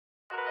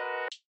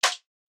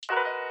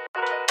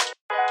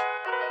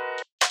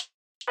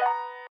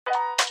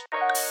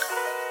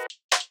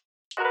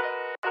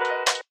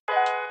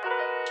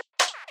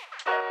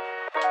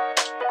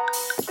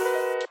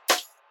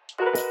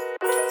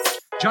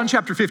John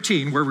chapter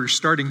 15, where we're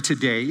starting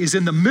today, is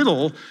in the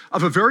middle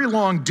of a very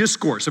long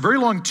discourse, a very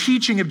long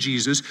teaching of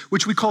Jesus,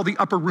 which we call the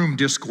Upper Room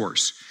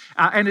Discourse.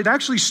 And it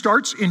actually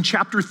starts in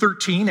chapter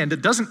 13, and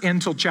it doesn't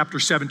end till chapter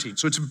 17,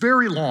 so it's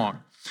very long.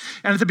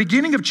 And at the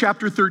beginning of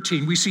chapter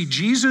 13, we see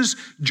Jesus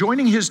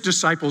joining his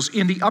disciples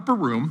in the upper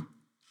room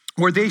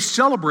where they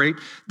celebrate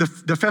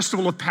the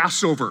festival of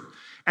Passover.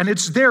 And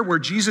it's there where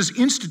Jesus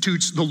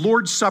institutes the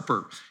Lord's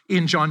Supper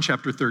in John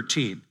chapter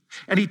 13.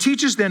 And he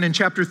teaches then in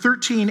chapter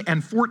 13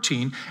 and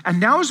 14.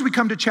 And now as we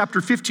come to chapter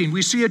 15,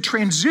 we see a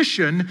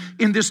transition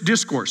in this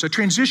discourse, a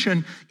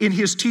transition in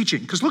his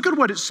teaching. Because look at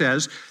what it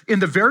says in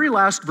the very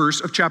last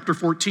verse of chapter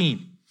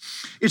 14.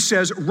 It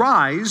says,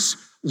 "Rise,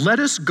 let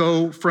us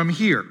go from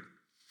here."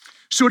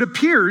 So it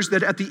appears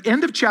that at the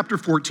end of chapter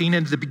 14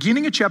 and at the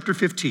beginning of chapter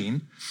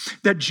 15,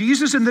 that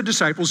Jesus and the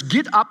disciples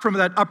get up from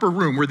that upper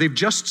room where they've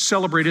just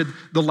celebrated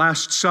the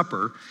Last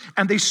Supper,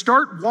 and they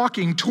start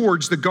walking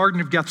towards the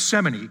Garden of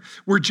Gethsemane,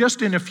 where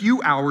just in a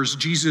few hours,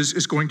 Jesus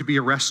is going to be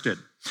arrested.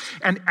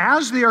 And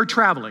as they are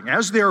traveling,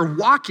 as they are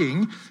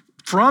walking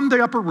from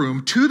the upper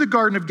room to the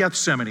Garden of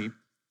Gethsemane,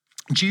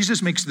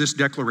 Jesus makes this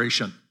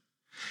declaration.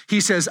 He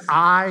says,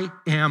 "I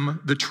am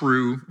the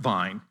true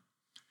vine."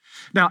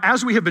 Now,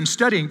 as we have been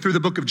studying through the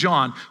book of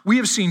John, we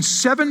have seen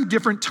 7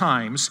 different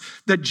times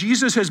that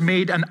Jesus has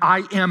made an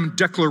I am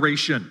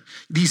declaration,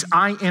 these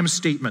I am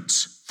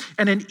statements.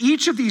 And in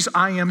each of these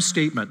I am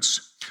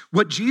statements,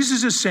 what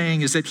Jesus is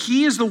saying is that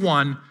he is the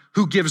one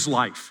who gives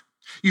life.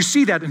 You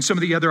see that in some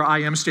of the other I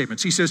am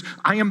statements. He says,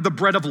 "I am the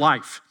bread of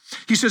life."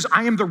 He says,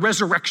 "I am the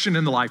resurrection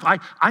and the life. I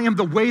am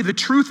the way, the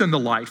truth, and the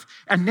life."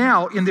 And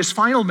now in this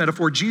final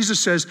metaphor, Jesus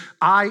says,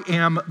 "I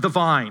am the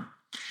vine."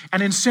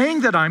 And in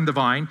saying that I'm the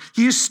vine,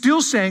 he is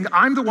still saying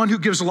I'm the one who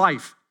gives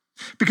life.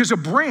 Because a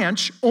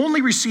branch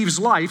only receives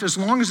life as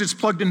long as it's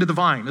plugged into the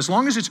vine. As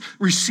long as it's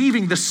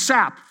receiving the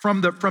sap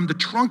from the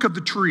trunk of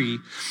the tree,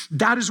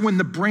 that is when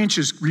the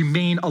branches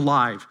remain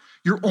alive.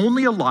 You're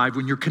only alive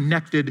when you're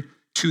connected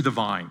to the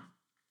vine.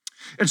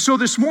 And so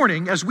this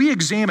morning, as we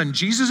examine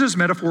Jesus'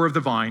 metaphor of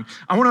the vine,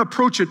 I want to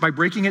approach it by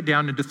breaking it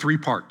down into 3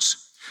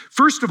 parts.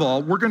 First of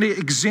all, we're going to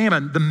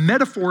examine the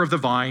metaphor of the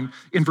vine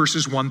in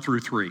verses 1 through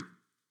 3.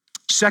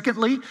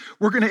 Secondly,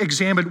 we're going to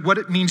examine what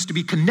it means to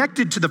be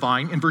connected to the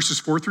vine in verses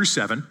 4 through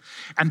 7.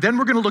 And then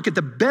we're going to look at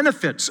the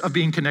benefits of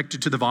being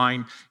connected to the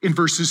vine in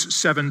verses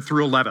 7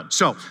 through 11.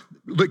 So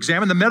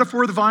examine the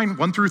metaphor of the vine,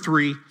 1 through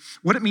 3,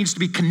 what it means to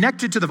be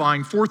connected to the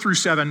vine, 4 through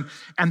 7,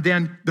 and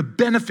then the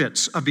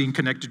benefits of being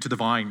connected to the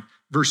vine,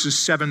 verses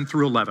 7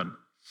 through 11.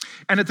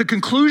 And at the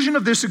conclusion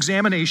of this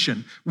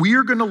examination, we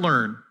are going to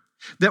learn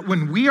that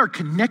when we are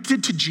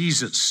connected to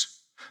Jesus,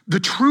 the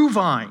true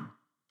vine,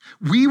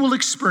 we will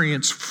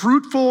experience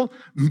fruitful,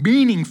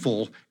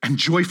 meaningful, and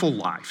joyful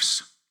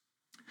lives.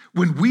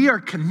 When we are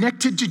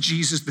connected to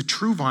Jesus, the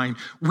true vine,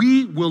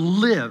 we will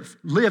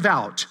live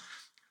out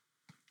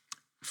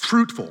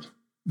fruitful,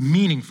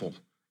 meaningful,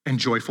 and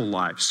joyful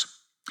lives.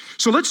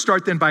 So let's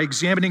start then by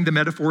examining the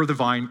metaphor of the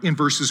vine in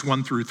verses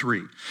 1 through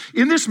 3.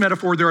 In this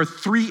metaphor, there are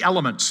 3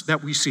 elements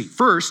that we see.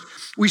 First,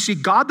 we see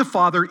God the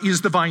Father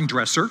is the vine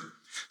dresser.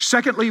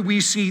 Secondly, we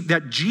see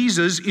that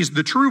Jesus is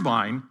the true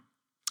vine.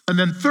 And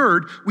then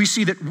third, we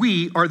see that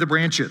we are the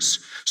branches.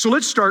 So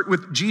let's start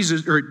with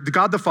Jesus, or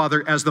God the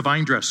Father as the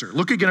vine dresser.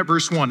 Look again at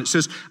verse 1. It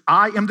says,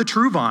 "I am the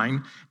true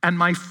vine, and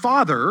my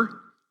Father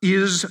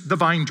is the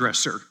vine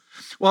dresser."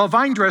 Well, a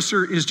vine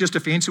dresser is just a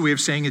fancy way of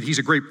saying that he's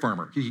a grape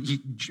farmer.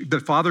 The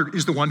Father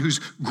is the one who's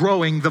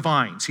growing the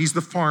vines. He's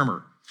the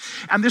farmer.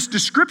 And this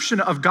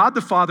description of God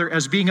the Father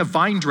as being a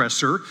vine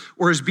dresser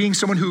or as being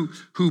someone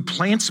who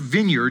plants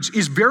vineyards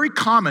is very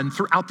common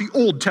throughout the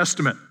Old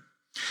Testament.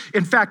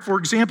 In fact, for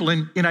example,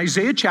 in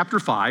Isaiah chapter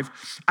 5,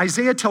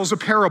 Isaiah tells a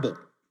parable.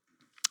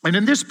 And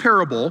in this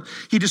parable,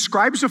 he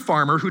describes a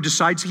farmer who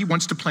decides he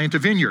wants to plant a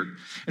vineyard.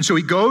 And so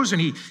he goes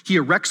and he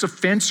erects a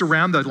fence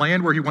around the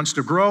land where he wants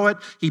to grow it.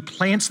 He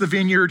plants the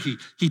vineyard.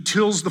 He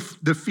tills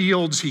the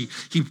fields. He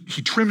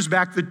trims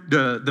back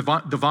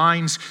the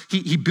vines.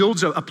 He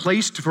builds a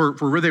place for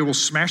where they will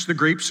smash the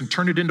grapes and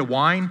turn it into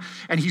wine.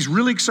 And he's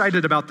really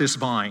excited about this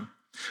vine.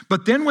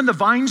 But then when the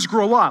vines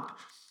grow up,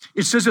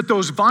 it says that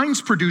those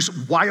vines produce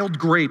wild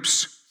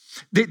grapes.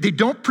 They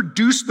don't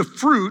produce the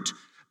fruit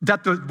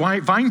that the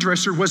vine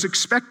dresser was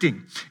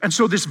expecting. And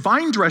so this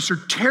vine dresser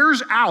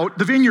tears out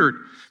the vineyard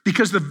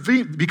because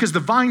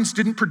the vines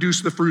didn't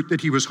produce the fruit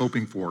that he was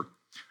hoping for.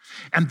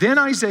 And then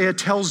Isaiah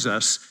tells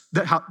us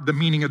the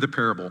meaning of the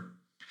parable.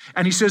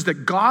 And he says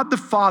that God the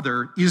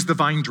Father is the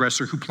vine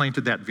dresser who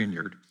planted that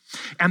vineyard,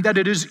 and that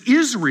it is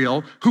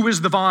Israel who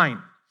is the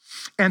vine.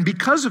 And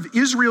because of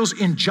Israel's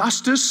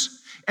injustice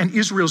and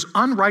Israel's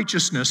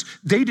unrighteousness,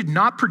 they did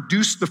not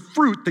produce the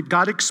fruit that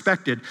God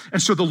expected.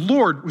 And so the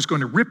Lord was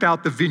going to rip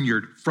out the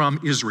vineyard from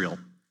Israel.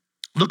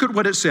 Look at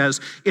what it says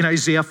in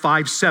Isaiah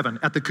 5:7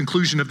 at the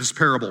conclusion of this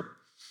parable.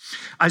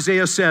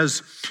 Isaiah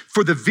says,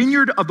 "For the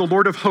vineyard of the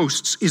Lord of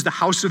hosts is the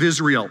house of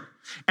Israel,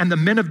 and the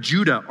men of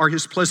Judah are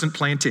his pleasant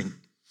planting.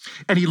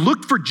 And he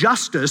looked for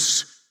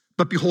justice,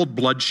 but behold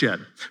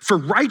bloodshed, for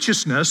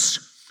righteousness,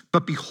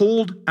 but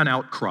behold an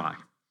outcry."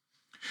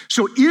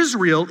 So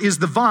Israel is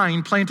the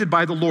vine planted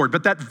by the Lord,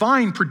 but that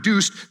vine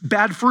produced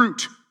bad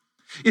fruit.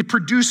 It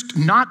produced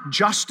not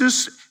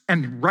justice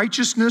and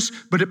righteousness,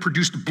 but it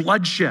produced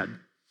bloodshed.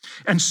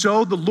 And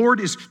so the Lord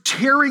is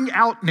tearing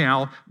out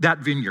now that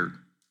vineyard.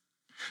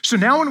 So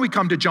now when we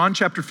come to John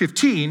chapter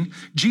 15,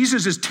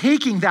 Jesus is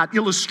taking that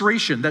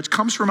illustration that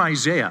comes from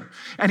Isaiah,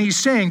 and he's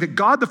saying that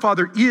God the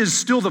Father is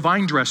still the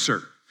vine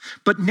dresser.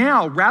 But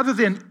now, rather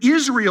than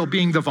Israel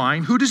being the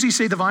vine, who does he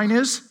say the vine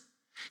is?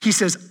 He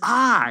says,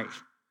 I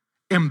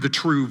am the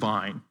true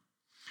vine.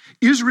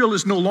 Israel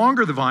is no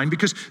longer the vine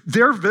because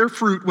their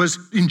fruit was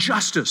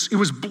injustice. It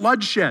was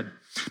bloodshed.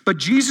 But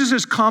Jesus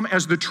has come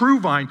as the true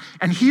vine,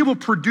 and he will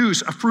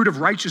produce a fruit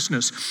of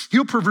righteousness.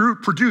 He'll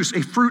produce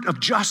a fruit of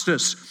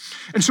justice.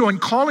 And so in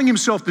calling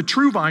himself the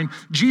true vine,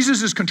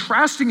 Jesus is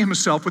contrasting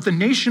himself with the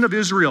nation of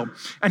Israel,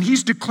 and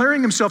he's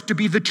declaring himself to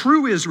be the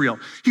true Israel.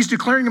 He's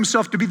declaring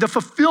himself to be the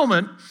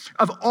fulfillment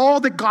of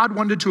all that God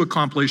wanted to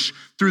accomplish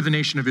through the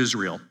nation of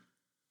Israel.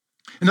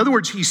 In other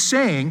words, he's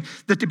saying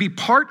that to be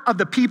part of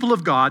the people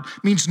of God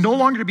means no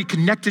longer to be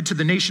connected to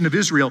the nation of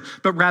Israel,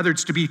 but rather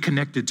it's to be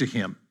connected to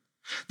him.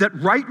 That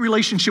right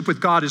relationship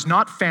with God is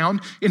not found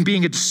in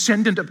being a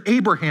descendant of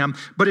Abraham,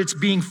 but it's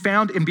being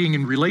found in being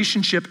in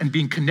relationship and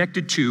being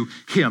connected to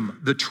him,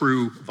 the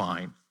true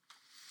vine.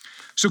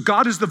 So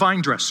God is the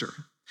vine dresser,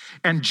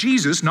 and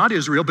Jesus, not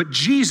Israel, but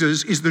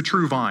Jesus is the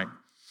true vine,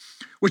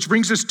 which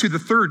brings us to the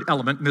third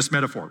element in this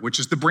metaphor, which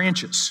is the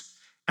branches,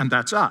 and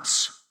that's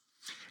us.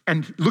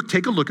 And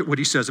take a look at what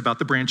he says about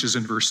the branches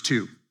in verse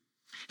 2.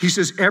 He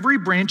says, every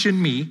branch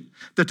in me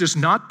that does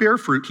not bear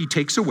fruit, he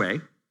takes away.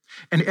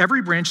 And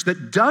every branch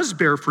that does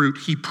bear fruit,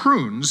 he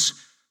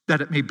prunes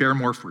that it may bear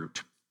more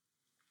fruit.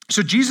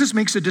 So Jesus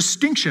makes a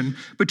distinction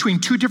between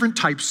two different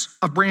types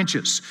of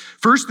branches.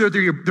 First,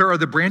 there are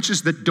the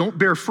branches that don't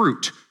bear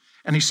fruit.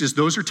 And he says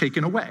those are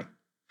taken away.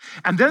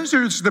 And then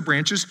there's the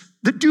branches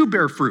that do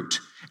bear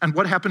fruit. And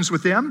what happens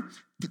with them?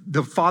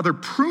 The Father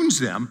prunes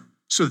them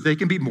so that they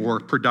can be more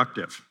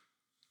productive.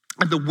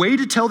 And the way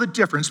to tell the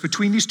difference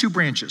between these two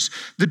branches,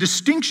 the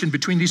distinction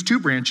between these two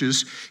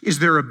branches, is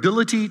their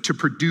ability to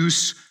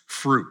produce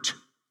fruit,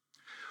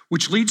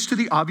 which leads to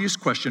the obvious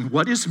question,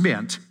 what is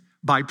meant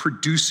by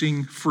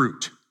producing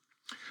fruit?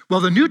 Well,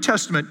 the New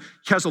Testament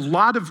has a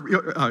lot of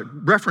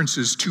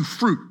references to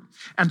fruit.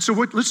 And so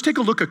let's take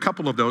a look at a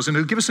couple of those, and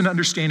it'll give us an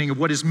understanding of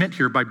what is meant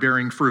here by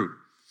bearing fruit.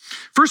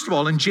 First of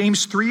all, in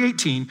James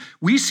 3:18,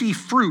 we see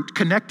fruit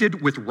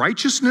connected with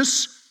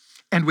righteousness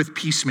and with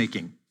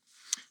peacemaking.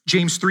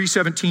 James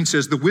 3:17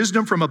 says, the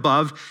wisdom from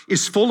above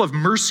is full of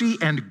mercy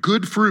and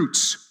good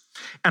fruits,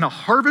 and a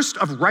harvest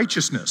of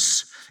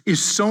righteousness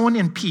is sown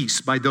in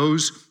peace by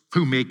those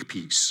who make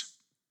peace.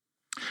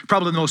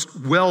 Probably the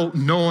most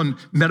well-known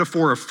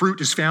metaphor of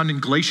fruit is found in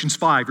Galatians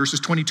 5, verses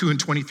 22 and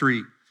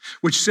 23,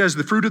 which says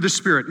the fruit of the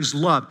Spirit is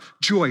love,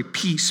 joy,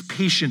 peace,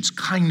 patience,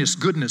 kindness,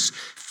 goodness,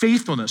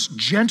 faithfulness,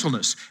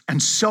 gentleness,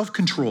 and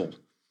self-control.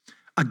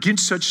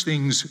 Against such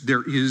things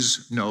there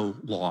is no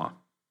law.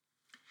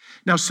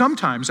 Now,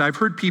 sometimes I've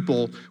heard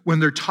people, when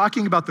they're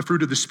talking about the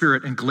fruit of the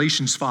Spirit in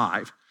Galatians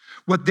 5,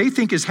 what they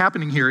think is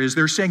happening here is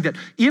they're saying that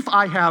if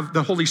I have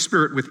the Holy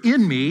Spirit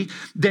within me,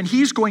 then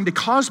he's going to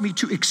cause me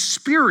to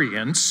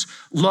experience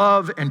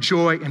love and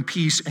joy and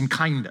peace and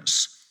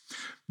kindness.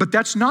 But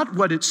that's not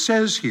what it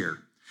says here.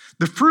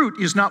 The fruit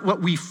is not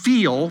what we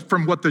feel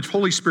from what the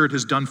Holy Spirit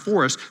has done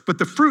for us, but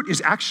the fruit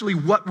is actually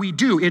what we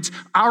do. It's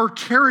our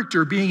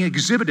character being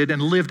exhibited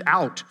and lived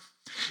out.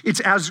 It's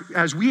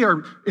as we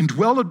are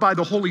indwelled by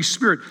the Holy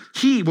Spirit,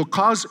 he will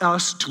cause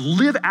us to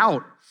live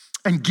out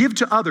and give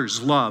to others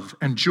love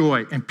and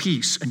joy and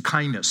peace and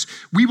kindness.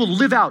 We will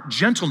live out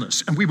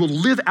gentleness, and we will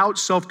live out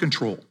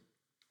self-control.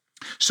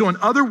 So in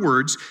other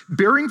words,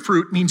 bearing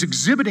fruit means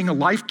exhibiting a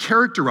life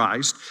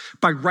characterized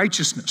by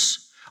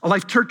righteousness, a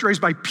life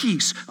characterized by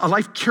peace, a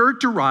life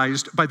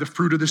characterized by the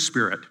fruit of the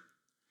Spirit.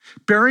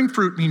 Bearing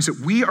fruit means that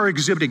we are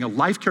exhibiting a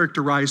life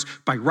characterized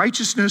by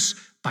righteousness,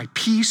 by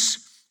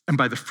peace, and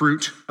by the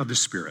fruit of the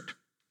Spirit.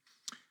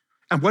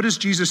 And what does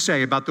Jesus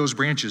say about those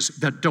branches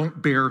that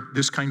don't bear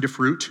this kind of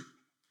fruit?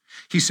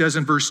 He says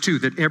in verse 2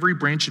 that every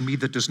branch in me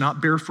that does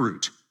not bear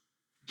fruit,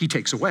 he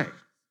takes away.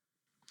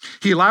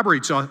 He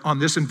elaborates on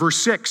this in verse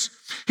 6.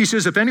 He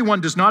says, if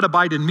anyone does not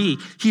abide in me,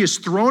 he is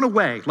thrown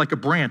away like a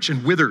branch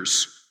and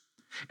withers.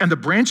 And the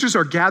branches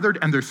are gathered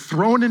and they're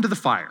thrown into the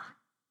fire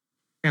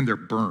and they're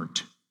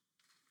burned.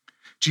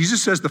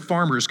 Jesus says the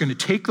farmer is going to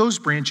take those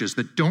branches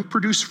that don't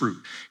produce fruit.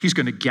 He's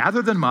going to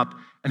gather them up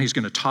and he's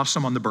going to toss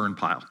them on the burn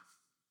pile.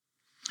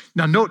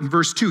 Now note in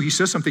verse 2, he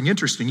says something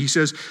interesting. He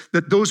says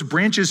that those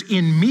branches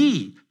in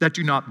me that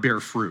do not bear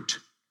fruit.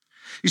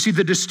 You see,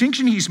 the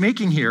distinction he's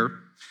making here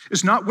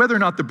is not whether or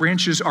not the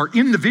branches are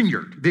in the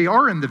vineyard. They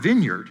are in the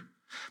vineyard.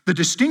 The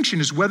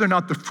distinction is whether or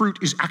not the fruit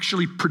is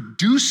actually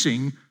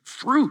producing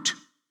fruit.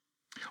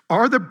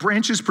 Are the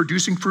branches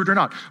producing fruit or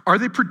not? Are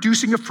they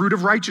producing a fruit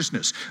of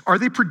righteousness? Are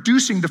they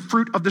producing the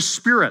fruit of the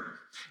Spirit?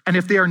 And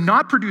if they are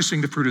not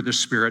producing the fruit of the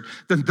Spirit,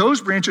 then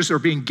those branches are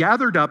being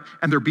gathered up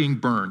and they're being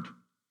burned.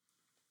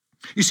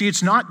 You see,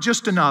 it's not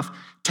just enough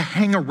to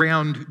hang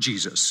around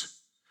Jesus.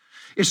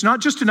 It's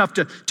not just enough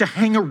to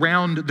hang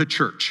around the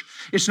church.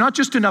 It's not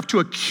just enough to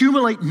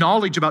accumulate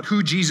knowledge about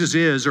who Jesus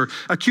is or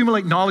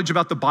accumulate knowledge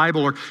about the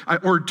Bible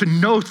or to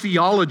know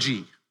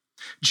theology.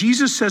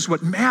 Jesus says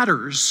what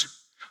matters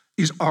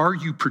is, are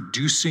you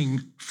producing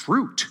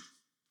fruit?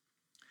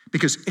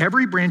 Because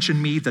every branch in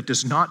me that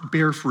does not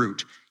bear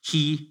fruit,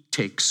 he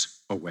takes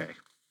away.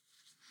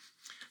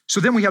 So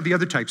then we have the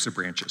other types of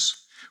branches.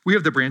 We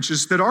have the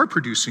branches that are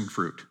producing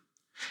fruit.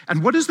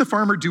 And what does the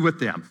farmer do with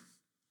them?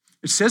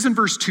 It says in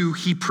verse 2,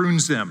 he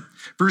prunes them.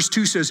 Verse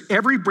 2 says,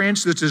 every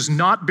branch that does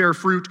not bear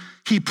fruit,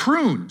 he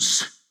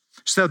prunes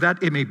so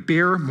that it may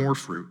bear more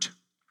fruit.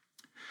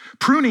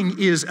 Pruning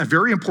is a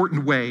very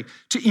important way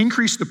to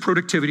increase the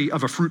productivity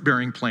of a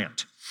fruit-bearing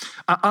plant.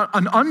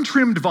 An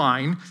untrimmed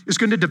vine is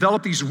going to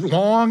develop these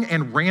long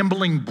and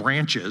rambling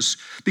branches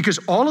because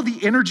all of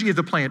the energy of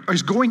the plant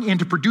is going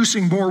into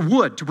producing more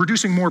wood, to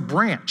producing more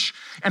branch,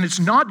 and it's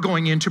not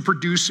going into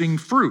producing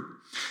fruit.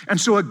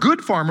 And so a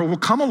good farmer will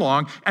come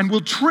along and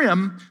will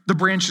trim the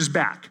branches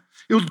back.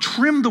 It will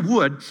trim the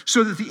wood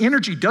so that the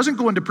energy doesn't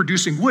go into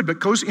producing wood,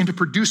 but goes into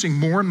producing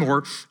more and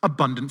more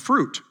abundant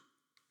fruit.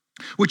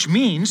 Which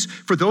means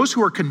for those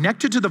who are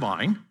connected to the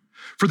vine,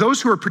 for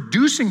those who are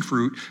producing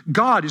fruit,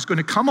 God is going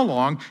to come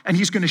along and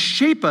he's going to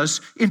shape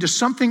us into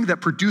something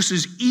that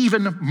produces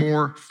even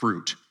more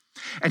fruit.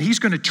 And he's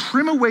going to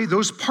trim away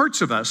those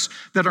parts of us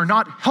that are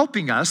not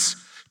helping us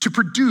to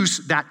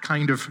produce that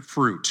kind of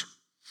fruit.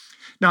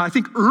 Now, I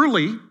think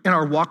early in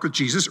our walk with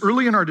Jesus,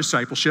 early in our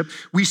discipleship,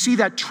 we see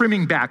that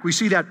trimming back. We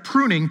see that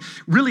pruning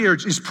really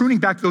is pruning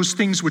back those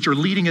things which are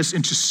leading us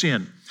into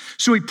sin.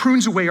 So he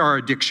prunes away our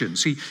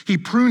addictions. He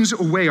prunes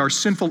away our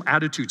sinful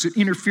attitudes that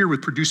interfere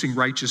with producing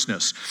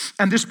righteousness.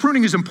 And this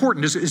pruning is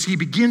important as he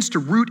begins to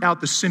root out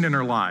the sin in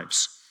our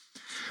lives.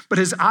 But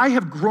as I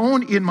have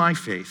grown in my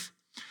faith,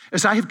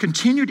 as I have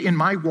continued in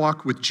my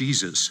walk with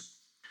Jesus,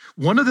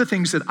 one of the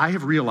things that I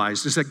have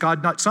realized is that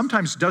God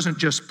sometimes doesn't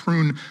just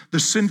prune the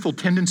sinful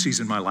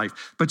tendencies in my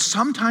life, but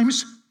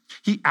sometimes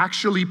he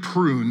actually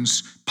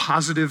prunes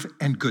positive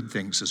and good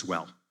things as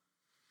well.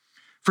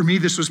 For me,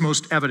 this was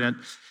most evident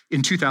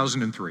in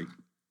 2003.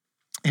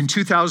 In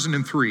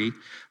 2003,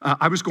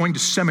 I was going to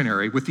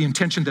seminary with the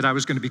intention that I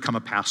was going to become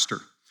a pastor.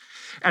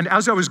 And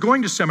as I was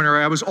going to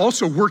seminary, I was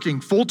also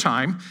working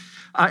full-time,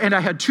 and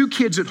I had 2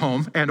 kids at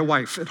home and a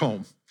wife at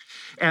home.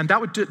 And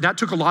that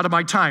took a lot of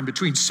my time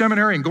between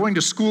seminary and going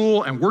to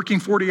school and working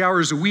 40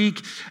 hours a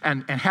week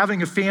and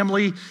having a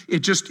family.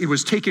 It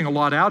was taking a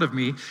lot out of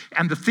me.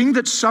 And the thing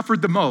that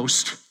suffered the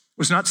most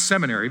was not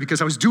seminary,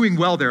 because I was doing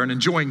well there and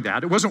enjoying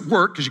that. It wasn't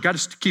work, because you got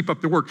to keep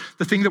up the work.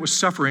 The thing that was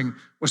suffering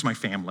was my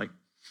family.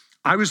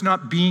 I was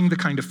not being the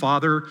kind of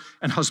father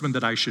and husband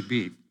that I should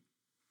be.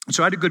 And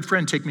so I had a good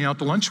friend take me out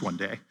to lunch one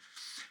day. And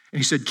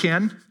he said,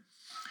 Ken,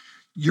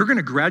 you're going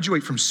to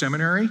graduate from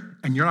seminary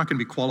and you're not going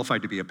to be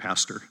qualified to be a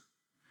pastor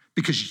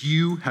because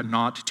you had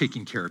not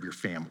taken care of your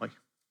family.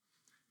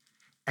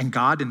 And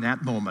God in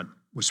that moment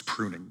was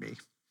pruning me.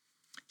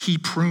 He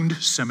pruned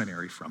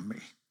seminary from me.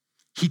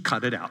 He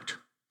cut it out.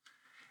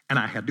 And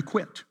I had to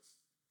quit.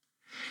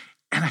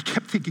 And I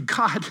kept thinking,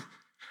 God,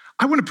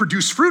 I want to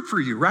produce fruit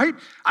for you, right?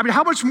 I mean,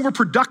 how much more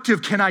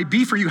productive can I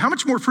be for you? How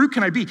much more fruit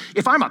can I be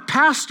if I'm a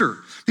pastor?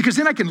 Because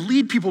then I can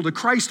lead people to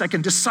Christ. I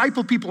can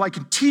disciple people. I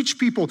can teach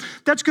people.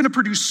 That's going to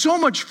produce so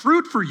much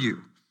fruit for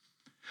you.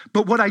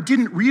 But what I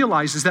didn't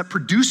realize is that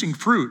producing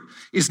fruit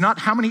is not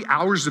how many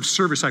hours of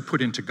service I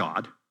put into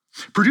God.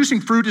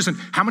 Producing fruit isn't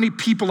how many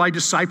people I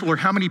disciple or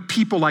how many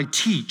people I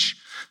teach.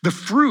 The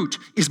fruit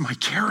is my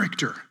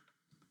character.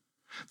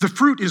 The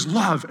fruit is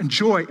love and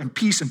joy and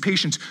peace and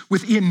patience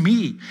within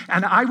me.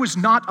 And I was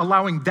not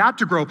allowing that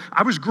to grow.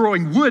 I was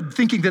growing wood,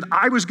 thinking that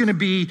I was going to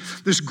be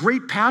this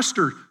great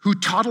pastor who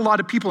taught a lot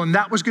of people, and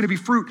that was going to be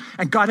fruit.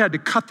 And God had to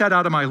cut that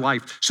out of my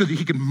life so that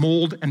he could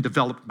mold and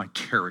develop my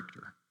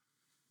character.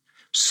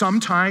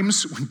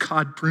 Sometimes when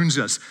God prunes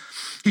us,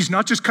 he's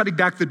not just cutting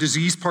back the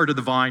diseased part of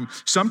the vine.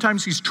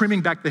 Sometimes he's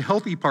trimming back the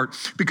healthy part,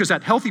 because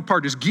that healthy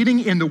part is getting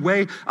in the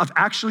way of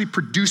actually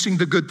producing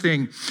the good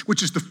thing,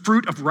 which is the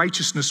fruit of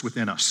righteousness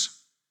within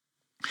us.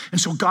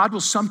 And so God will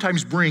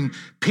sometimes bring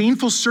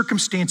painful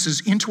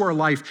circumstances into our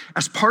life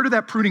as part of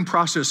that pruning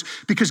process,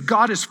 because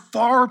God is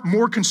far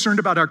more concerned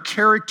about our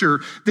character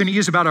than he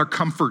is about our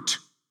comfort.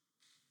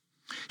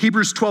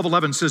 Hebrews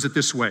 12:11 says it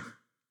this way: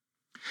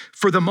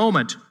 for the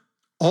moment,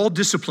 all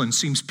discipline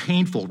seems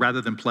painful rather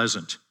than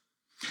pleasant,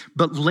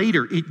 but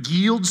later it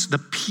yields the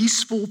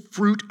peaceful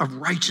fruit of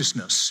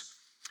righteousness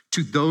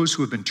to those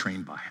who have been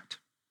trained by it.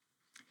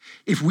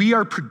 If we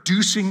are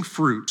producing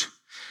fruit,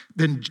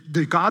 then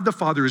God the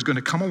Father is going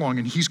to come along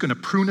and he's going to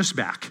prune us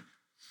back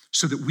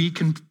so that we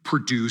can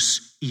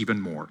produce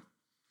even more.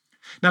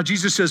 Now,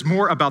 Jesus says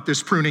more about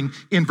this pruning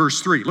in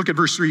verse 3. Look at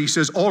verse 3. He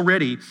says,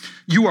 already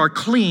you are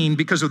clean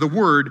because of the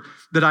word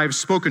that I have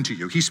spoken to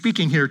you. He's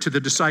speaking here to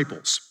the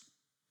disciples.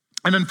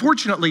 And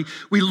unfortunately,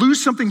 we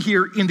lose something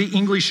here in the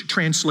English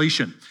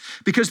translation,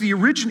 because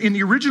in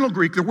the original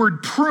Greek, the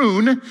word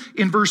prune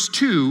in verse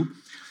 2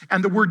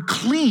 and the word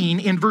clean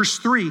in verse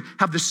 3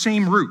 have the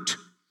same root.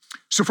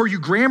 So for you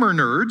grammar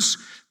nerds,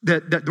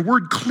 that the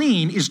word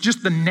clean is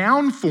just the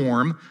noun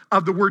form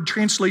of the word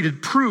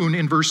translated prune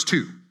in verse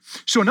 2.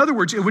 So in other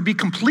words, it would be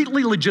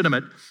completely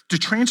legitimate to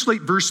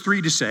translate verse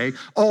 3 to say,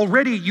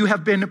 already you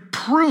have been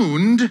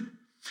pruned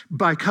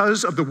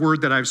because of the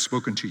word that I've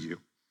spoken to you.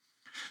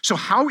 So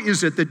how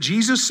is it that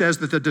Jesus says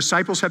that the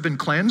disciples have been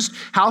cleansed?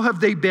 How have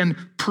they been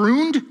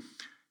pruned?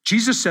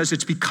 Jesus says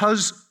it's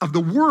because of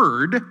the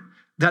word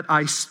that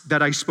I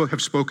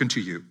have spoken to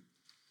you.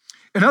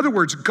 In other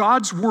words,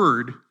 God's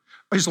word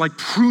is like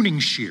pruning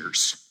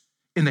shears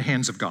in the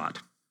hands of God.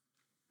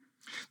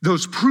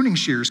 Those pruning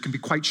shears can be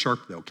quite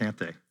sharp though, can't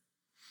they?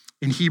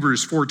 In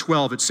Hebrews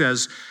 4:12, it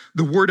says,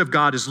 the word of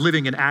God is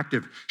living and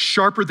active,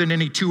 sharper than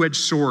any two-edged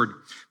sword,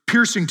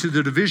 piercing to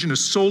the division of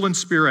soul and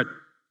spirit,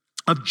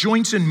 of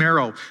joints and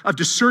marrow, of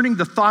discerning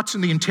the thoughts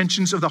and the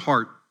intentions of the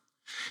heart.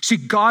 See,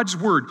 God's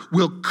word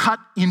will cut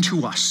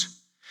into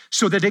us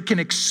so that it can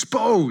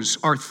expose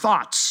our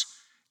thoughts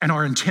and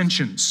our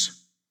intentions.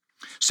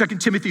 2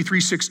 Timothy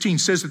 3:16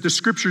 says that the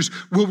scriptures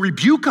will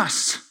rebuke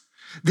us.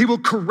 They will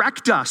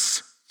correct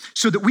us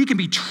so that we can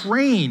be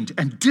trained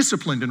and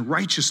disciplined in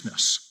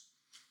righteousness.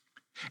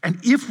 And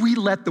if we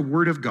let the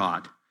word of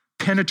God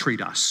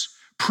penetrate us,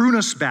 prune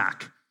us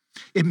back,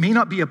 it may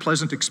not be a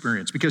pleasant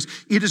experience because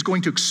it is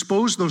going to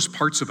expose those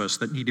parts of us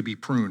that need to be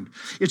pruned.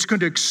 It's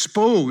going to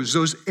expose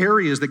those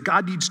areas that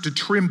God needs to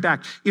trim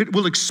back. It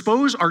will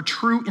expose our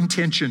true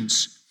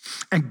intentions.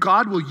 And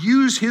God will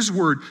use his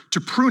word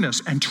to prune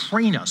us and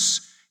train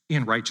us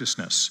in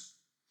righteousness.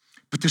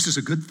 But this is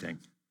a good thing.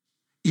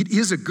 It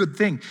is a good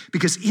thing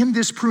because in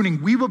this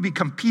pruning, we will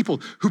become people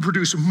who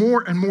produce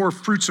more and more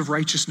fruits of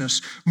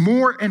righteousness,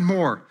 more and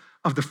more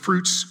of the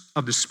fruits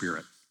of the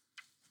Spirit.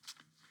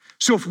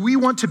 So if we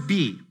want to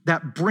be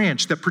that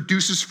branch that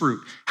produces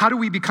fruit, how do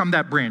we become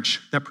that branch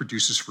that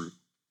produces fruit?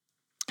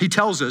 He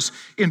tells us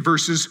in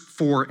verses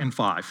 4 and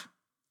 5.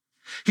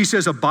 He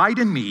says, abide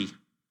in me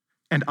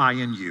and I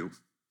in you.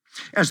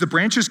 As the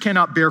branches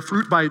cannot bear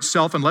fruit by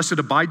itself unless it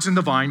abides in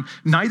the vine,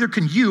 neither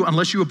can you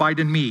unless you abide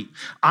in me.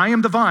 I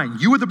am the vine,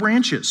 you are the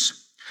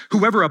branches.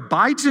 Whoever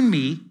abides in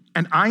me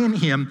and I in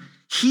him,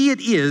 he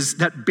it is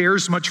that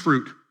bears much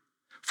fruit.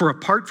 For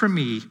apart from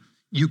me,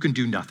 you can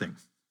do nothing.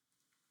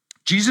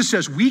 Jesus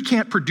says we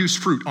can't produce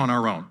fruit on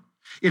our own.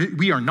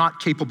 We are not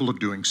capable of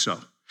doing so.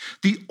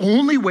 The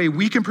only way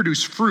we can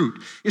produce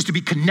fruit is to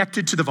be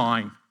connected to the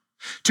vine,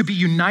 to be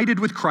united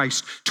with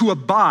Christ, to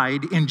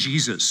abide in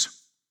Jesus.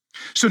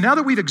 So now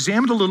that we've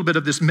examined a little bit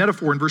of this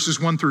metaphor in verses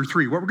 1 through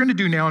 3, what we're going to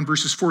do now in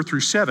verses 4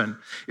 through 7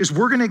 is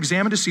we're going to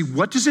examine to see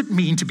what does it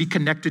mean to be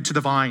connected to the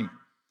vine?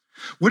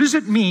 What does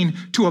it mean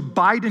to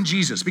abide in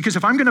Jesus? Because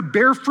if I'm going to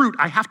bear fruit,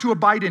 I have to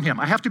abide in him.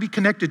 I have to be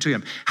connected to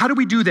him. How do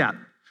we do that?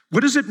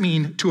 What does it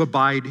mean to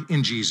abide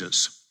in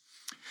Jesus?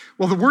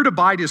 Well, the word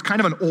abide is kind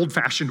of an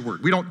old-fashioned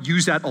word. We don't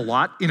use that a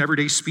lot in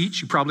everyday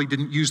speech. You probably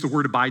didn't use the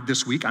word abide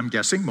this week, I'm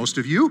guessing, most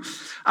of you.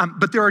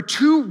 But there are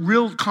two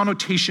real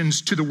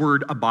connotations to the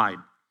word abide.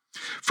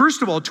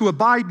 First of all, to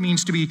abide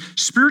means to be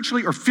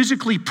spiritually or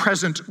physically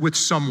present with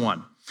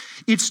someone.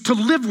 It's to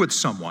live with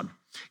someone.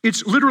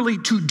 It's literally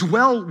to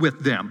dwell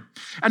with them.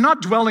 And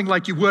not dwelling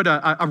like you would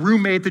a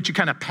roommate that you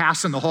kind of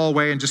pass in the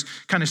hallway and just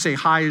kind of say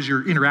hi as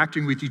you're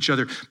interacting with each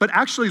other, but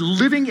actually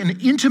living an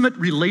intimate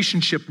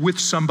relationship with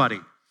somebody.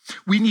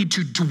 We need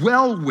to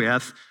dwell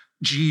with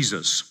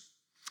Jesus.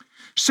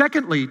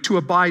 Secondly, to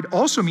abide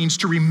also means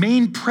to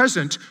remain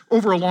present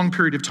over a long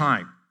period of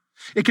time.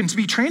 It can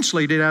be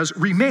translated as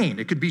remain.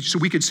 It could be, so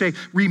we could say,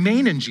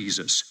 remain in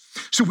Jesus.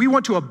 So we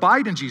want to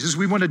abide in Jesus.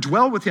 We want to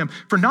dwell with him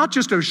for not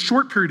just a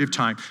short period of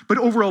time, but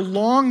over a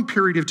long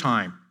period of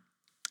time.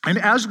 And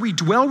as we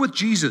dwell with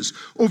Jesus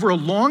over a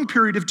long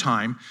period of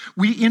time,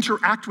 we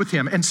interact with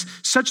him and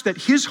such that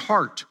his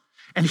heart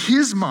and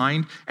his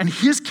mind and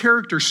his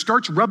character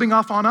starts rubbing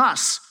off on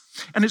us.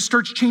 And it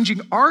starts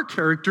changing our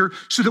character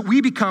so that we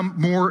become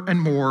more and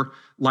more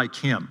like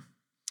him.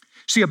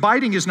 See,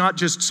 abiding is not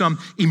just some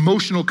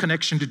emotional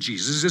connection to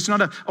Jesus. It's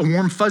not a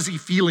warm, fuzzy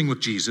feeling with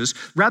Jesus.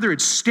 Rather,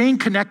 it's staying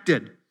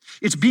connected.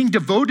 It's being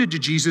devoted to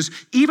Jesus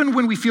even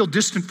when we feel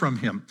distant from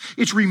him.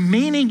 It's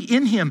remaining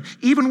in him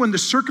even when the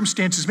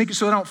circumstances make it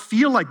so I don't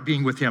feel like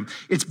being with him.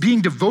 It's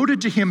being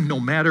devoted to him no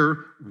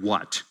matter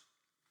what.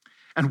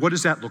 And what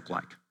does that look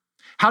like?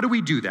 How do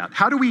we do that?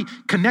 How do we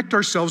connect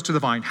ourselves to the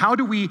vine? How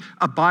do we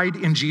abide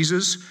in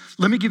Jesus?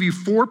 Let me give you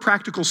 4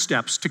 practical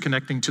steps to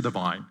connecting to the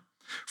vine.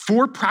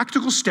 4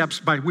 practical steps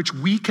by which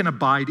we can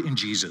abide in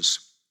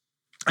Jesus.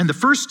 And the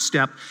first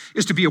step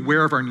is to be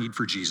aware of our need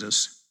for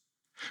Jesus.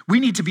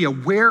 We need to be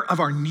aware of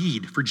our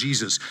need for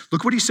Jesus.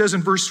 Look what he says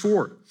in verse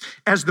 4.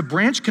 As the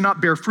branch cannot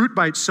bear fruit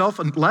by itself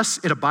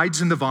unless it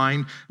abides in the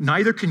vine,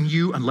 neither can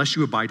you unless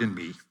you abide in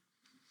me.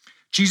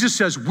 Jesus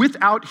says,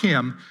 without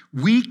him,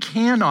 we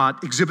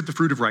cannot exhibit the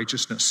fruit of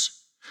righteousness.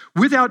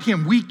 Without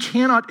him, we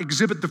cannot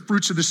exhibit the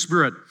fruits of the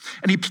Spirit.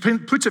 And he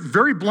puts it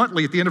very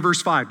bluntly at the end of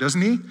verse 5,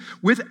 doesn't he?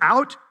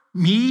 Without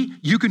me,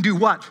 you can do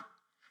what?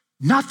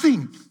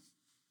 Nothing.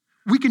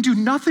 We can do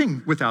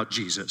nothing without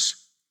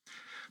Jesus.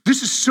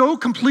 This is so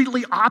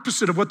completely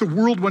opposite of what the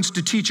world wants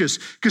to teach us,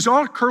 because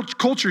our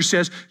culture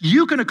says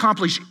you can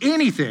accomplish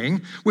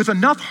anything with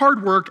enough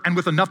hard work and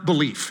with enough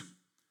belief.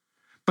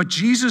 But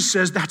Jesus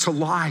says that's a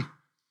lie.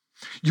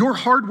 Your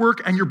hard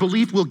work and your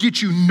belief will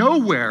get you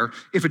nowhere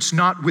if it's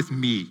not with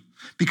me,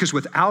 because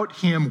without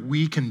him,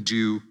 we can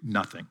do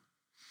nothing.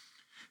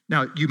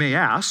 Now, you may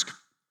ask,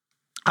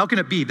 how can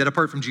it be that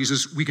apart from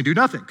Jesus, we can do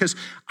nothing? Because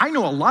I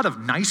know a lot of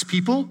nice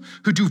people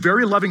who do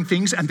very loving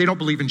things and they don't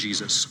believe in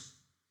Jesus.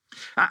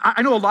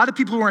 I know a lot of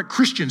people who aren't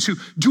Christians who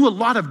do a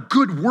lot of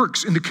good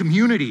works in the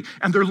community,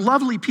 and they're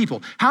lovely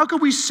people. How can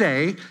we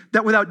say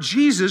that without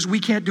Jesus, we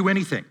can't do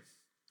anything?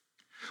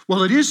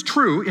 Well, it is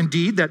true,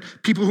 indeed, that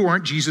people who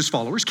aren't Jesus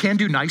followers can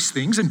do nice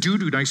things and do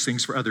nice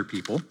things for other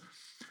people.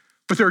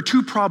 But there are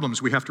two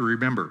problems we have to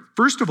remember.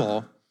 First of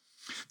all,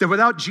 that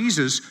without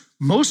Jesus,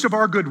 most of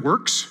our good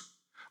works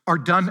are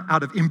done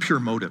out of impure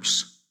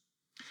motives.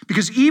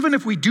 Because even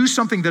if we do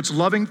something that's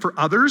loving for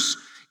others,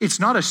 it's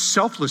not a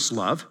selfless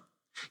love.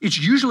 It's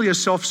usually a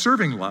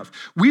self-serving love.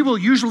 We will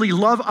usually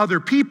love other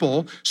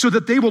people so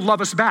that they will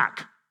love us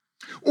back.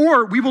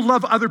 Or we will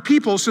love other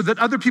people so that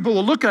other people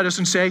will look at us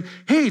and say,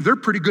 hey, they're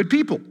pretty good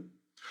people.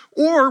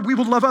 Or we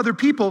will love other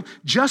people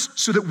just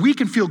so that we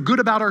can feel good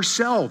about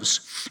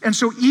ourselves. And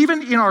so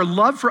even in our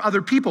love for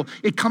other people,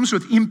 it comes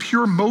with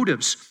impure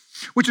motives,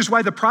 which is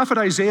why the prophet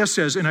Isaiah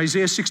says in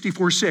Isaiah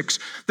 64:6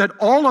 that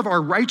all of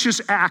our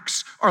righteous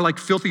acts are like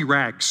filthy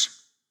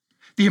rags.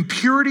 The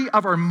impurity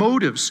of our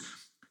motives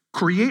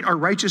create our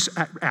righteous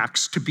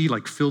acts to be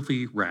like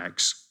filthy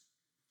rags.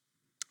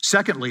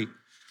 Secondly,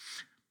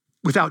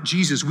 without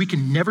Jesus, we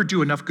can never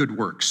do enough good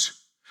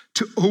works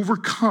to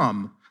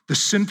overcome the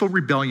sinful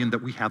rebellion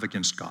that we have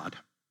against God.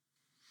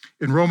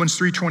 In Romans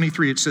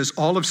 3:23, it says,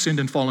 all have sinned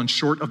and fallen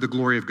short of the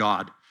glory of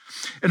God.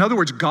 In other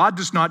words, God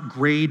does not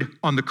grade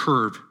on the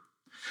curve.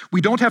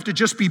 We don't have to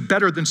just be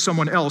better than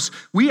someone else.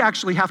 We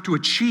actually have to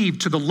achieve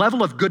to the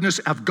level of goodness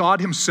of God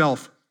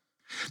himself.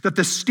 That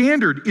the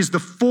standard is the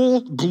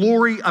full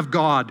glory of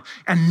God,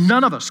 and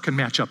none of us can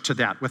match up to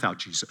that without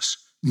Jesus.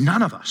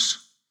 None of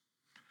us.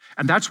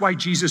 And that's why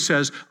Jesus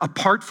says,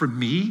 apart from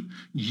me,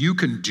 you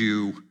can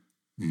do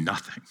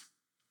nothing.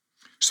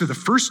 So the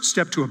first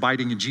step to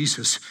abiding in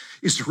Jesus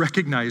is to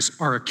recognize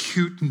our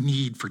acute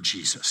need for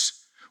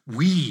Jesus.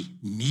 We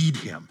need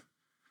him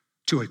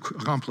to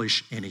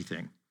accomplish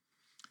anything.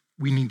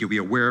 We need to be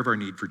aware of our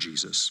need for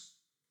Jesus.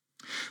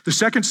 The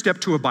second step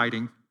to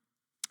abiding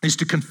is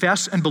to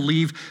confess and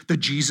believe that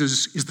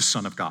Jesus is the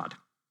Son of God.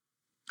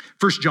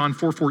 1 John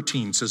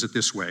 4:14 says it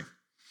this way,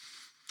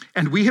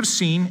 and we have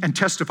seen and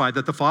testified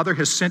that the Father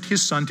has sent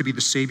his Son to be the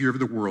Savior of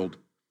the world.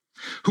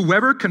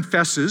 Whoever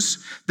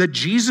confesses that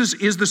Jesus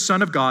is the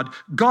Son of God,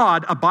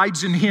 God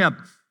abides in him,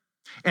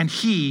 and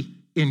he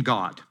in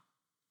God.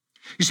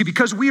 You see,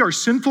 because we are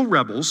sinful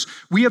rebels,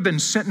 we have been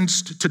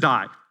sentenced to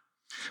die.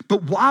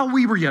 But while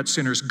we were yet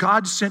sinners,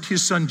 God sent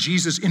his Son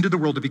Jesus into the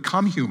world to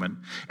become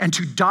human and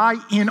to die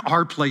in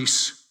our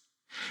place.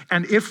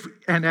 And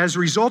as a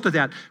result of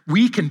that,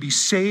 we can be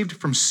saved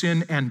from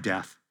sin and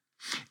death.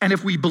 And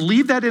if we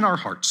believe that in our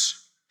hearts,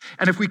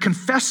 and if we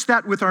confess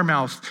that with our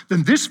mouth,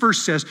 then this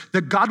verse says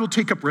that God will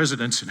take up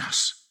residence in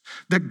us,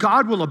 that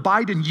God will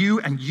abide in you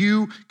and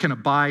you can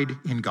abide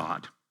in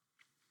God.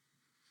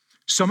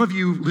 Some of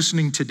you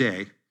listening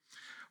today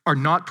are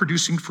not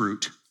producing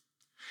fruit,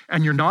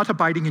 and you're not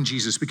abiding in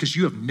Jesus because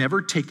you have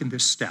never taken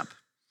this step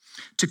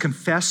to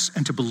confess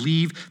and to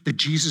believe that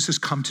Jesus has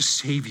come to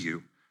save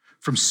you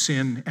from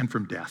sin and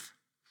from death.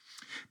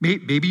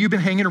 Maybe you've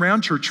been hanging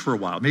around church for a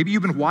while. Maybe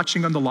you've been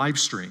watching on the live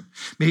stream.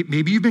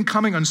 Maybe you've been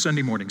coming on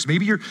Sunday mornings.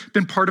 Maybe you've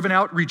been part of an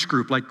outreach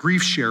group like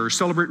Grief Share or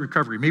Celebrate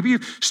Recovery. Maybe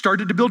you've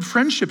started to build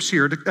friendships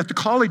here at the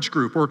college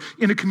group or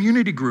in a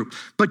community group,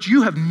 but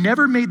you have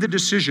never made the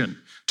decision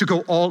to go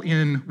all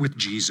in with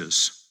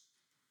Jesus.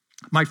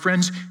 My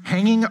friends,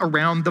 hanging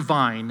around the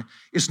vine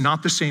is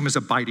not the same as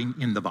abiding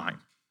in the vine.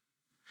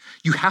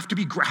 You have to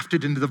be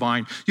grafted into the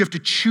vine. You have to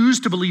choose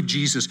to believe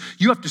Jesus.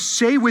 You have to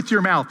say with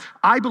your mouth,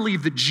 I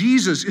believe that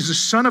Jesus is the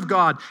Son of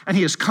God and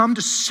he has come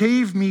to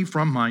save me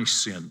from my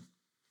sin.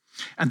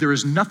 And there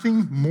is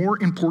nothing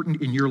more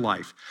important in your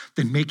life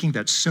than making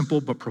that simple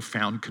but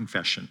profound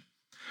confession.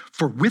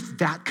 For with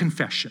that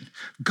confession,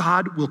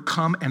 God will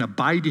come and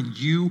abide in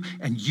you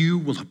and you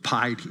will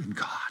abide in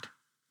God.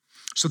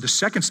 So the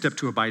second step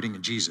to abiding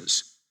in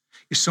Jesus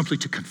is simply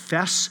to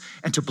confess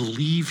and to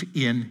believe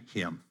in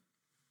him.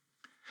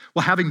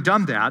 Well, having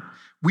done that,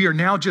 we are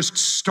now just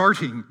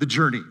starting the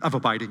journey of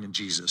abiding in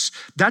Jesus.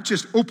 That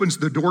just opens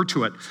the door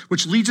to it,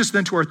 which leads us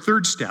then to our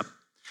third step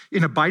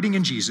in abiding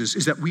in Jesus,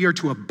 is that we are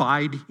to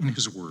abide in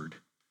his word.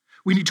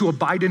 We need to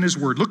abide in his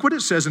word. Look what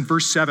it says in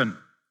verse 7.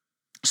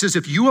 It says,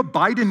 if you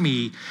abide in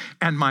me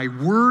and my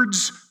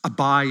words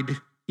abide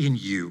in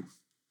you.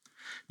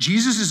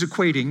 Jesus is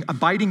equating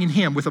abiding in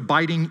him with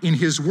abiding in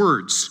his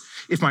words.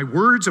 If my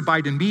words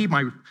abide in me,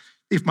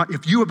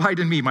 if you abide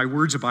in me, my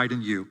words abide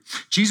in you.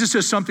 Jesus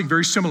says something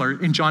very similar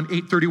in John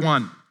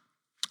 8:31.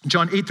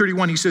 John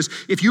 8:31, he says,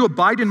 if you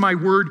abide in my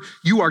word,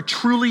 you are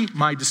truly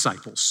my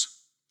disciples.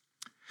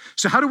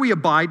 So how do we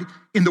abide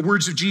in the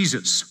words of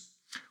Jesus?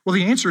 Well,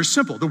 the answer is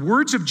simple. The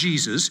words of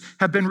Jesus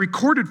have been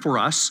recorded for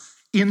us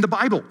in the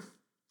Bible.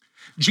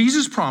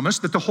 Jesus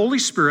promised that the Holy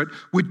Spirit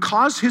would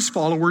cause his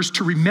followers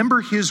to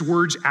remember his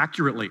words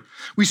accurately.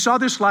 We saw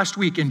this last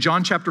week in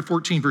John chapter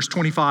 14, verse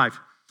 25.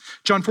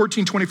 John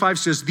 14:25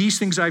 says, "These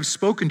things I've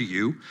spoken to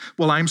you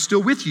while I am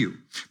still with you.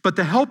 But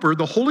the Helper,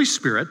 the Holy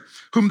Spirit,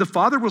 whom the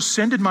Father will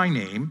send in my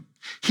name,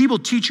 he will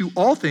teach you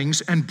all things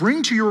and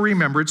bring to your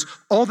remembrance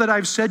all that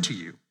I've said to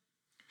you."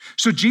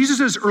 So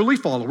Jesus' early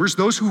followers,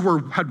 those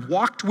who had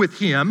walked with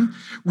him,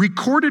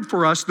 recorded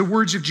for us the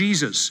words of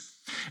Jesus.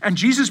 And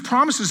Jesus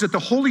promises that the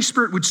Holy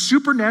Spirit would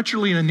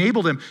supernaturally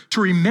enable them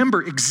to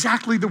remember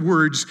exactly the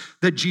words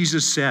that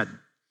Jesus said.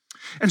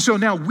 And so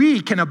now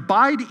we can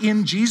abide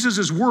in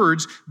Jesus'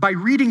 words by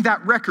reading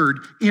that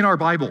record in our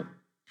Bible.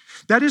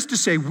 That is to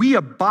say, we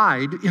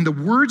abide in the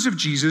words of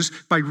Jesus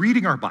by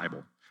reading our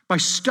Bible, by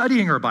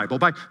studying our Bible,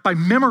 by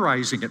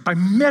memorizing it, by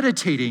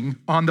meditating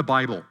on the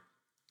Bible.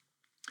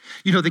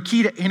 You know, the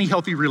key to any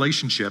healthy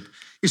relationship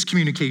is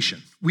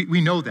communication.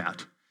 We know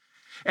that.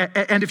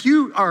 And if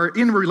you are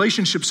in a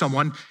relationship with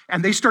someone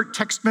and they start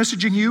text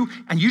messaging you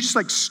and you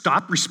just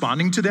stop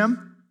responding to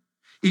them,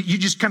 you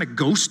just kind of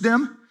ghost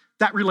them,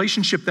 that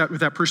relationship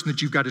with that person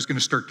that you've got is going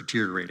to start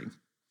deteriorating.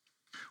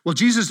 Well,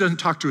 Jesus doesn't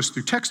talk to us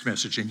through text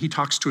messaging. He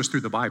talks to us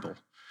through the Bible.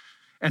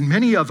 And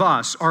many of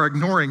us are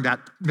ignoring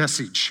that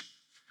message.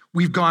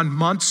 We've gone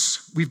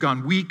months, we've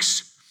gone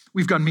weeks,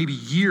 we've gone maybe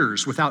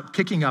years without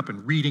picking up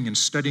and reading and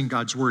studying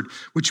God's word,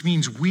 which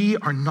means we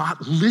are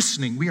not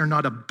listening, we are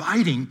not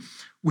abiding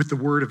with the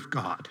word of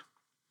God.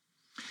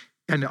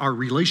 And our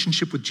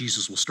relationship with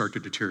Jesus will start to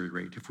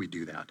deteriorate if we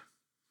do that.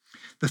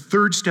 The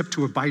third step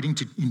to abiding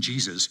in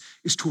Jesus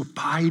is to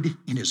abide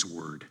in his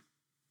word.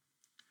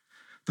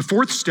 The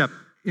fourth step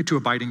to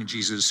abiding in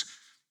Jesus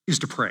is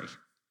to pray.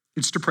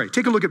 It's to pray.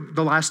 Take a look at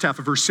the last half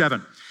of verse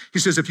 7. He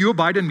says, "If you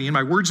abide in me and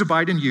my words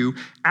abide in you,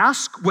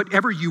 ask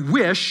whatever you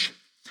wish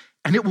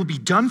and it will be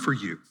done for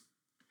you."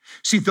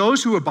 See,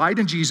 those who abide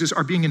in Jesus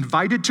are being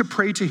invited to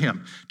pray to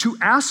him, to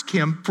ask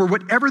him for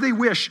whatever they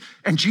wish,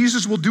 and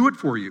Jesus will do it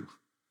for you.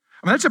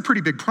 I mean, that's a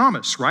pretty big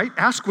promise, right?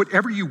 Ask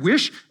whatever you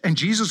wish and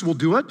Jesus will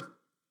do it.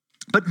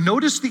 But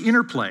notice the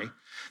interplay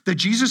that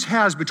Jesus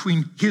has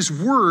between his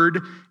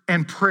word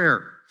and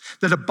prayer,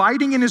 that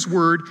abiding in his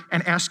word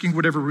and asking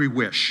whatever we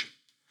wish.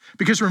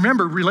 Because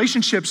remember,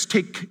 relationships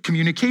take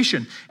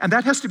communication, and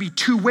that has to be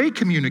two-way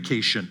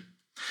communication.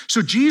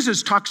 So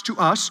Jesus talks to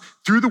us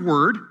through the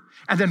word,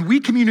 and then we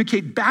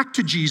communicate back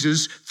to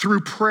Jesus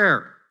through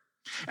prayer.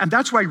 And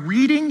that's why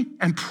reading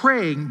and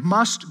praying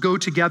must go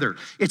together.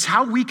 It's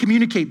how we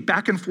communicate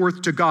back and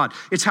forth to God.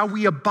 It's how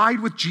we abide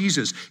with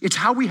Jesus. It's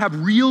how we have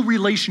real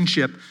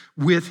relationship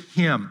with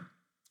him.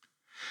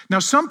 Now,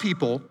 some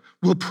people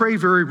will pray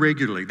very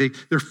regularly.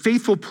 They're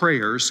faithful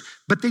prayers,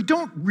 but they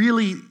don't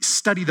really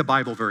study the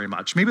Bible very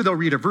much. Maybe they'll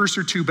read a verse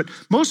or two, but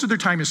most of their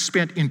time is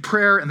spent in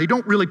prayer, and they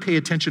don't really pay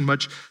attention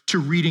much to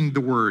reading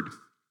the word.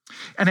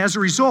 And as a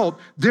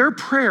result, their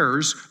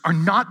prayers are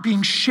not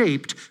being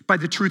shaped by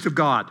the truth of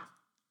God.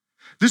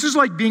 This is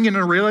like being in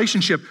a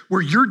relationship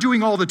where you're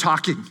doing all the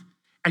talking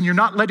and you're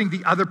not letting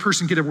the other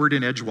person get a word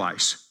in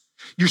edgewise.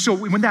 So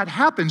when that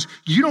happens,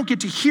 you don't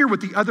get to hear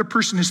what the other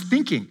person is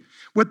thinking,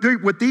 what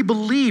they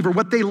believe or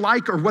what they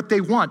like or what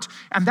they want.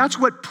 And that's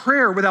what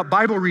prayer without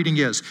Bible reading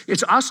is.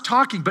 It's us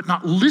talking but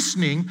not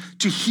listening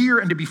to hear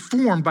and to be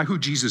formed by who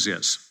Jesus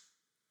is.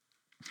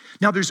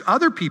 Now, there's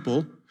other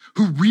people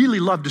who really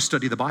love to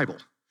study the Bible.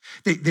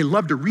 They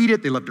love to read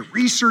it. They love to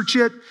research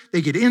it.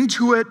 They get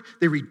into it.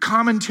 They read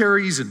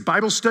commentaries and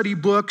Bible study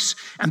books,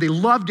 and they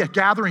love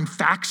gathering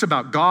facts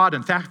about God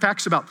and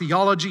facts about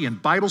theology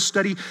and Bible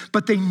study,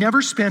 but they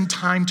never spend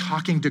time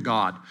talking to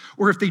God.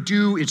 Or if they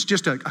do, it's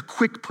just a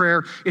quick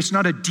prayer. It's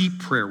not a deep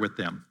prayer with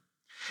them.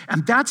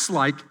 And that's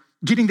like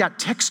getting that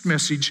text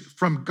message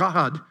from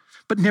God,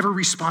 but never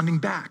responding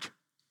back.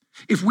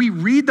 If we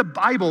read the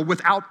Bible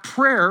without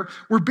prayer,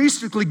 we're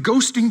basically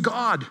ghosting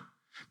God,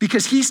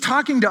 because he's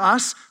talking to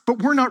us,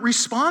 but we're not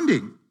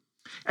responding.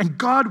 And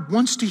God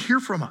wants to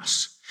hear from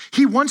us.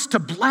 He wants to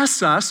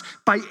bless us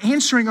by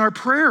answering our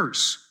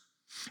prayers.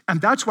 And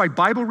that's why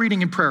Bible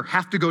reading and prayer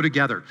have to go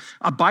together.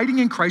 Abiding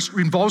in Christ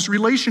involves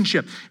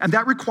relationship, and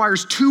that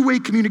requires two-way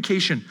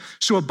communication.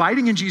 So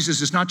abiding in Jesus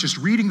is not just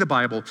reading the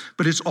Bible,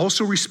 but it's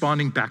also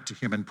responding back to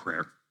him in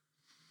prayer.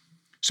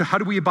 So how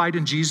do we abide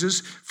in Jesus?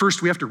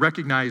 First, we have to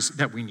recognize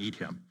that we need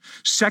him.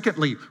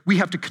 Secondly, we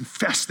have to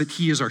confess that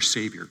he is our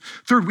Savior.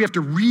 Third, we have to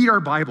read our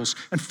Bibles.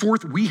 And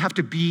fourth, we have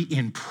to be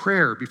in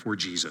prayer before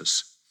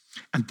Jesus.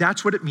 And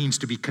that's what it means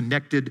to be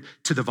connected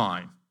to the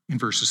vine in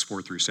verses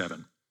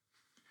 4-7.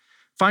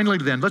 Finally,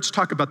 then, let's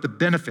talk about the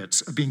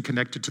benefits of being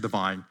connected to the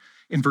vine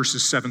in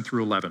verses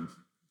 7-11.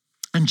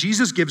 And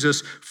Jesus gives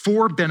us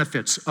 4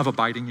 benefits of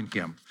abiding in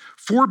him.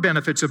 4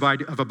 benefits of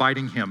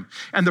abiding him.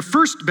 And the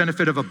first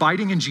benefit of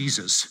abiding in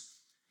Jesus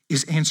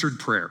is answered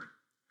prayer.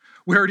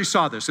 We already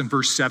saw this in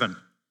verse 7.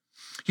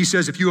 He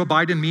says, "If you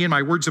abide in me and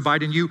my words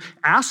abide in you,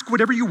 ask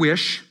whatever you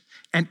wish,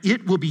 and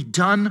it will be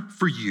done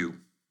for you."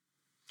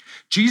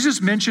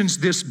 Jesus mentions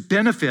this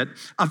benefit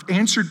of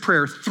answered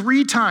prayer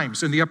 3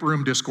 times in the Upper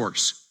Room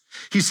Discourse.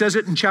 He says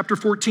it in chapter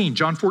 14,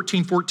 John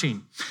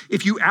 14:14.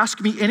 If you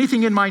ask me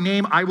anything in my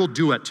name, I will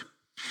do it.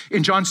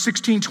 In John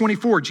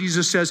 16:24,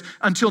 Jesus says,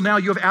 until now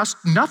you have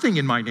asked nothing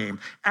in my name.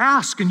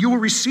 Ask and you will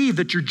receive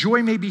that your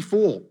joy may be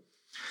full.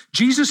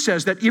 Jesus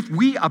says that if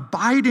we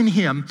abide in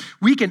him,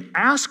 we can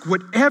ask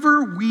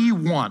whatever we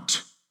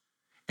want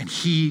and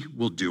he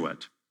will do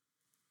it.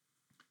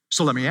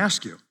 So let me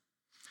ask you,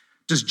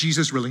 does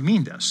Jesus really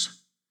mean this?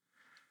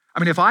 I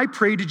mean, if I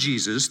pray to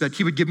Jesus that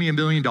he would give me $1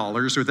 million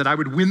or that I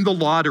would win the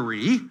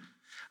lottery,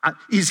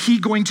 is he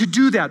going to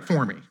do that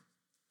for me?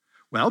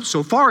 Well,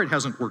 so far it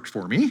hasn't worked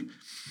for me.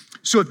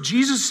 So if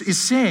Jesus is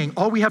saying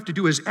all we have to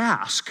do is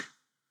ask,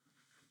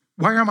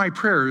 why are my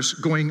prayers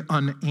going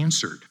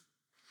unanswered?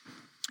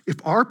 If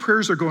our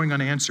prayers are going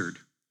unanswered,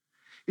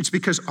 it's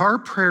because our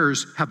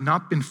prayers have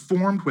not been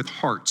formed with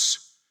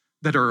hearts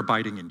that are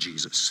abiding in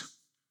Jesus.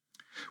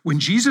 When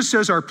Jesus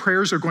says our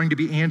prayers are going to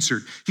be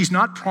answered, he's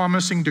not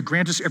promising to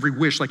grant us every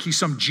wish like he's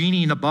some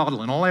genie in a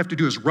bottle and all I have to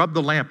do is rub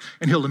the lamp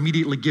and he'll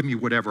immediately give me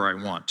whatever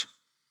I want.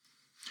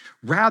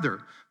 Rather,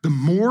 the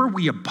more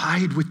we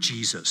abide with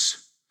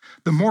Jesus,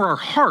 the more our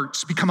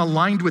hearts become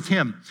aligned with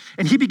him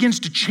and he begins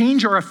to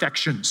change our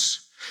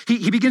affections.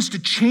 He begins to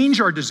change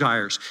our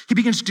desires. He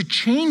begins to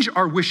change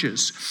our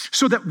wishes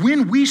so that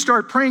when we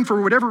start praying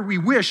for whatever we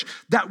wish,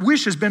 that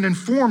wish has been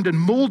informed and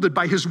molded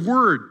by his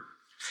word.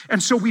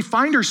 And so we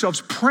find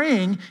ourselves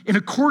praying in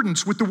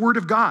accordance with the word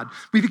of God.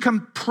 We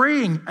become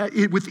praying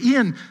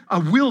within a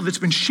will that's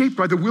been shaped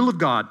by the will of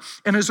God.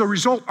 And as a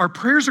result, our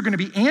prayers are going to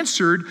be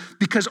answered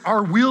because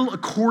our will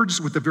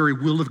accords with the very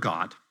will of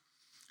God.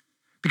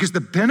 Because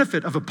the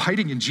benefit of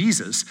abiding in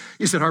Jesus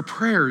is that our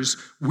prayers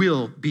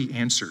will be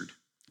answered.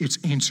 It's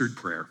answered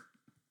prayer.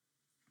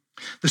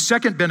 The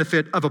second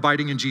benefit of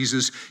abiding in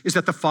Jesus is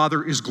that the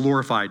Father is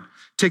glorified.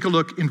 Take a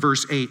look in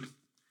verse 8.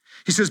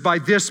 He says, by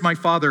this my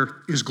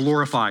Father is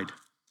glorified,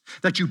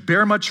 that you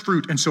bear much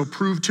fruit and so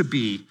prove to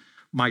be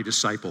my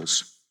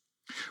disciples.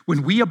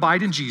 When we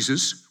abide in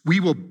Jesus, we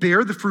will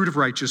bear the fruit of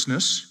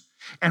righteousness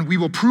and we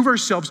will prove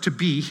ourselves to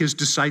be his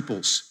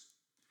disciples.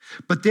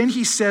 But then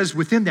he says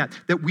within that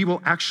we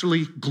will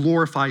actually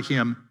glorify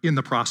him in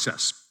the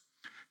process.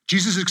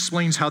 Jesus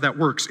explains how that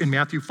works in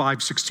Matthew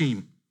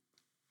 5:16.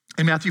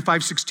 In Matthew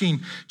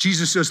 5:16,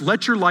 Jesus says,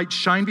 let your light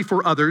shine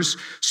before others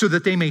so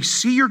that they may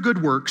see your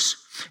good works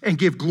and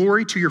give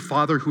glory to your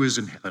Father who is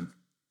in heaven.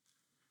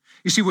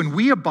 You see, when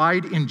we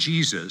abide in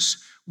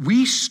Jesus,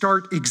 we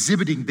start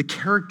exhibiting the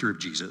character of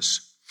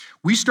Jesus.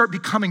 We start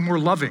becoming more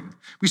loving.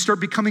 We start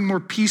becoming more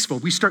peaceful.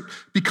 We start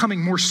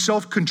becoming more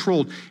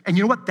self-controlled. And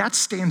you know what? That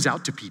stands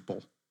out to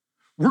people.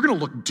 We're going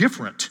to look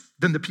different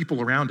than the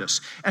people around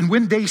us. And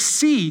when they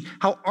see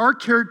how our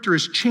character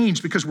has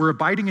changed because we're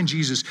abiding in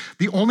Jesus,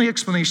 the only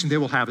explanation they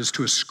will have is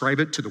to ascribe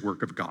it to the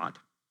work of God.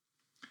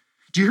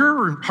 Do you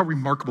hear how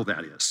remarkable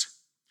that is?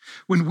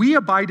 When we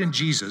abide in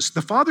Jesus,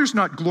 the Father's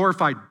not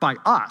glorified by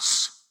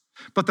us,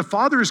 but the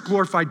Father is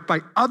glorified by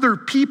other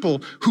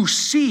people who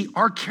see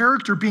our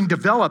character being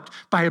developed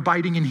by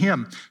abiding in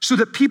him, so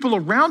that people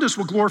around us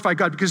will glorify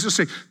God because they'll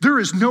say, there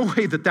is no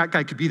way that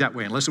guy could be that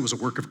way unless it was a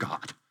work of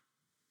God.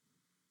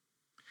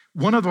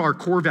 One of our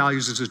core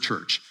values as a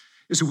church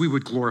is that we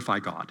would glorify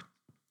God.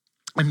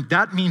 And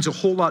that means a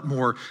whole lot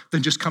more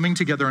than just coming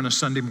together on a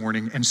Sunday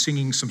morning and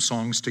singing some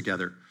songs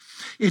together.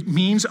 It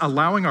means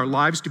allowing our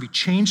lives to be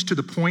changed to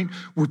the point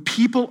where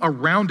people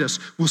around us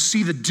will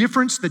see the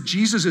difference that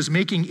Jesus is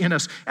making in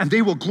us, and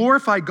they will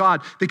glorify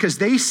God because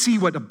they see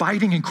what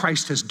abiding in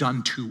Christ has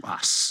done to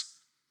us.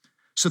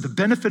 So the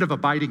benefit of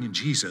abiding in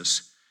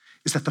Jesus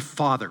is that the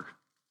Father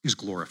is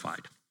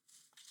glorified.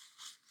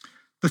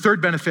 The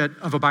third benefit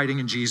of abiding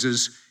in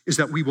Jesus is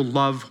that we will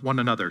love one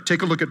another.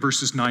 Take a look at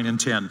verses 9 and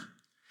 10. It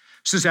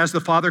says, as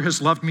the Father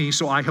has loved me,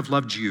 so I have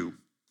loved you.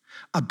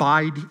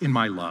 Abide in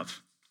my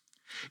love.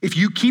 If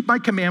you keep my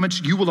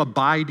commandments, you will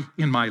abide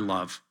in my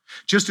love,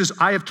 just as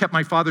I have kept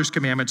my Father's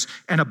commandments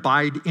and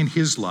abide in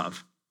his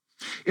love.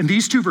 In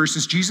these two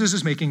verses, Jesus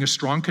is making a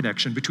strong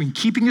connection between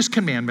keeping his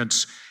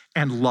commandments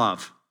and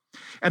love.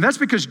 And that's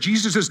because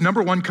Jesus'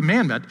 number one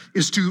commandment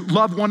is to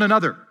love one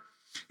another.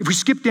 If we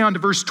skip down to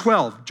verse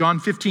 12, John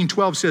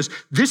 15:12 says,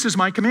 this is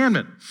my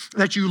commandment,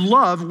 that you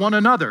love one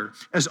another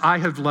as I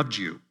have loved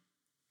you.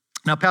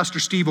 Now, Pastor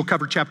Steve will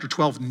cover chapter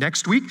 12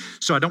 next week,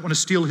 so I don't want to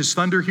steal his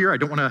thunder here. I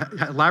don't want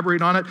to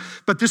elaborate on it,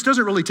 but this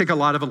doesn't really take a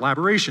lot of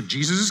elaboration.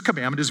 Jesus'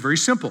 commandment is very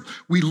simple.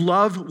 We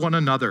love one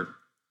another.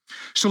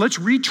 So let's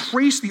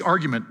retrace the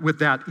argument with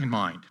that in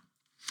mind.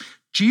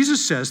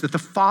 Jesus says that the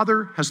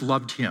Father has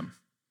loved him.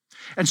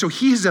 And so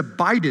he has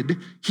abided,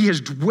 he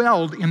has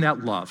dwelled in that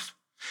love.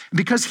 And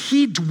because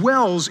he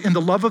dwells in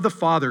the love of the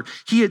Father,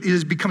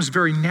 it becomes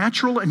very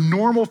natural and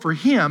normal for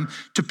him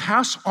to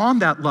pass on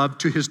that love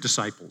to his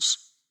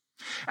disciples.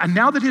 And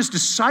now that his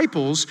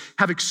disciples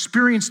have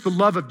experienced the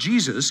love of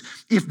Jesus,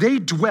 if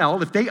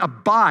they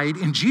abide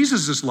in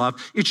Jesus'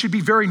 love, it should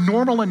be very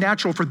normal and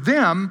natural for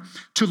them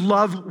to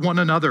love one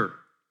another.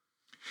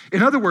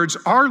 In other words,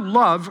 our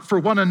love for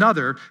one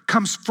another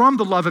comes from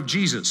the love of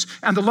Jesus,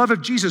 and the love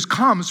of Jesus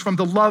comes from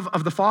the love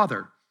of the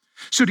Father.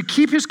 So to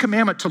keep his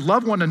commandment to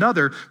love one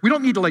another, we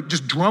don't need to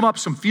just drum up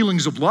some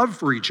feelings of love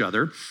for each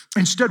other.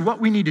 Instead, what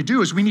we need to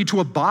do is we need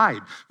to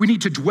abide. We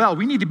need to dwell.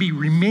 We need to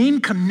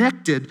remain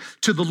connected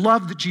to the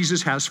love that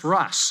Jesus has for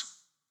us.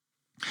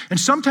 And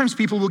sometimes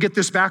people will get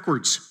this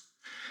backwards.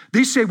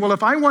 They say, well,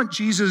 if I want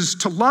Jesus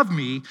to love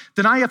me,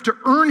 then I have to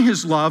earn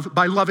his love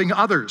by loving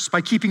others,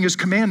 by keeping his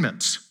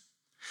commandments.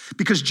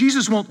 Because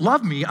Jesus won't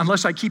love me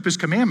unless I keep his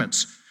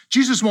commandments.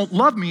 Jesus won't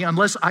love me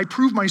unless I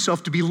prove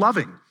myself to be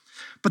loving.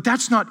 But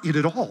that's not it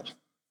at all.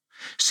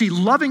 See,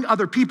 loving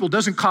other people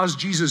doesn't cause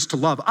Jesus to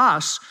love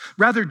us.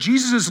 Rather,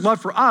 Jesus'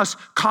 love for us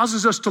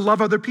causes us to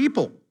love other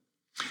people.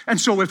 And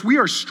so if we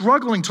are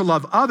struggling to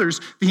love others,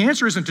 the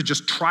answer isn't to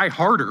just try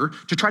harder,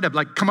 to try to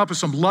come up with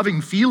some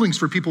loving feelings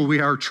for people we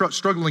are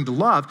struggling to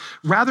love.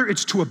 Rather,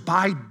 it's to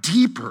abide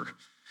deeper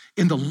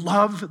in the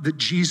love that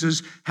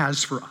Jesus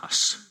has for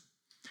us.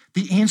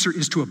 The answer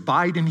is to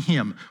abide in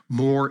him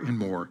more and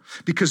more,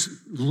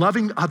 because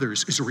loving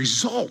others is a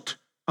result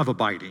of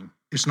abiding.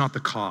 It's not the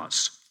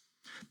cause.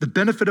 The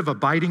benefit of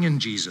abiding in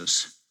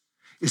Jesus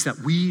is that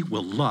we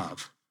will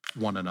love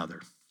one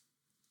another.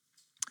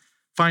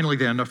 Finally,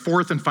 then, a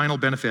fourth and final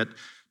benefit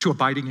to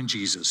abiding in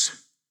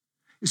Jesus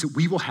is that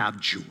we will have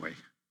joy.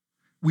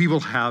 We will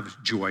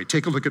have joy.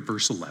 Take a look at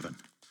verse 11.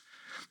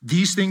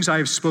 These things I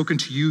have spoken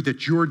to you that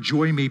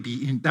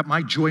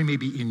my joy may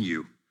be in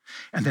you,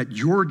 and that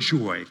your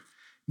joy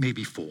may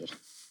be full.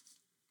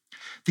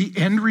 The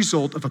end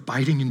result of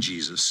abiding in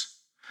Jesus,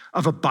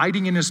 of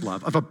abiding in his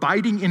love, of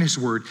abiding in his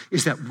word,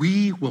 is that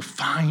we will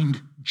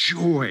find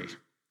joy.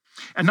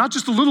 And not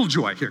just a little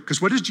joy here,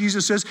 because what does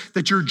Jesus says?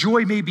 That your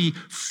joy may be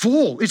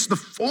full. It's the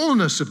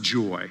fullness of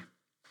joy.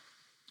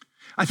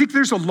 I think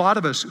there's a lot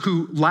of us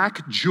who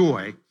lack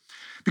joy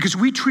because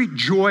we treat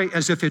joy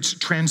as if it's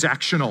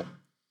transactional.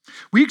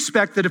 We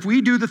expect that if we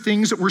do the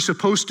things that we're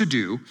supposed to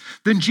do,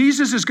 then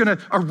Jesus is going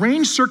to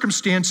arrange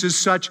circumstances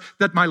such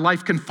that my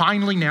life can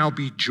finally now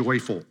be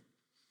joyful.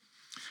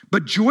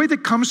 But joy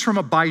that comes from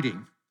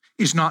abiding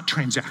is not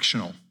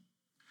transactional.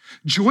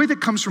 Joy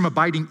that comes from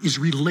abiding is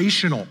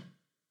relational.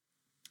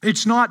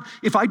 It's not,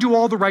 if I do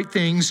all the right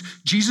things,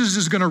 Jesus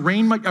is going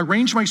to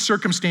arrange my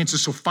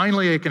circumstances so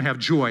finally I can have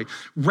joy.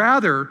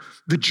 Rather,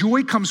 the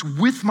joy comes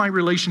with my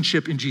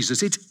relationship in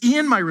Jesus. It's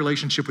in my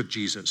relationship with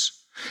Jesus.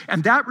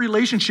 And that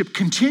relationship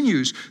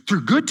continues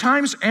through good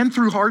times and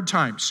through hard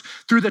times,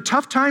 through the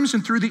tough times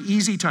and through the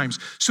easy times,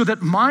 so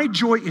that my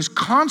joy is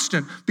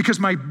constant because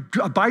my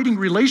abiding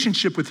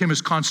relationship with him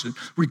is constant,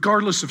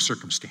 regardless of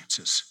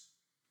circumstances.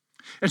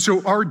 And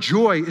so our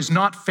joy is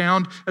not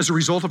found as a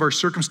result of our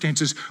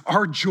circumstances.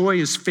 Our joy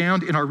is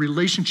found in our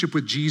relationship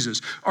with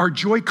Jesus. Our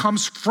joy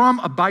comes from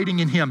abiding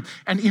in him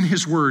and in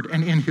his word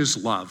and in his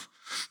love.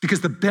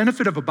 Because the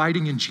benefit of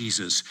abiding in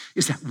Jesus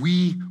is that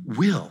we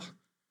will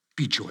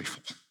be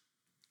joyful.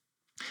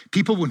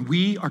 People, when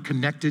we are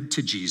connected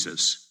to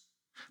Jesus,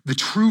 the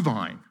true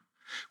vine,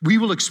 we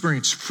will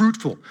experience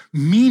fruitful,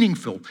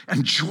 meaningful,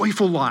 and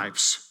joyful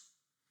lives.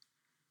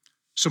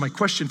 So my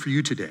question for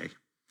you today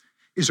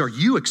is, are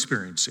you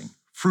experiencing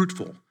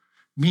fruitful,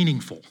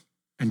 meaningful,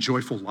 and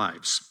joyful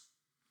lives?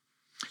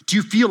 Do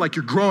you feel like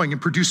you're growing and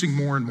producing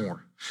more and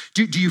more?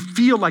 Do you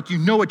feel like you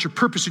know what your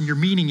purpose and your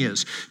meaning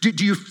is?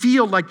 Do you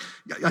feel like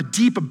a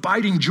deep,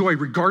 abiding joy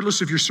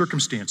regardless of your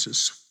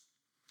circumstances?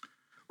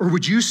 Or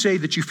would you say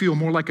that you feel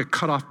more like a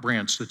cut-off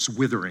branch that's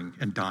withering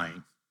and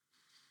dying?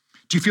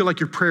 Do you feel like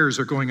your prayers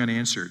are going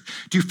unanswered?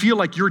 Do you feel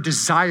like your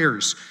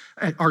desires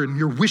and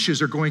your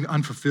wishes are going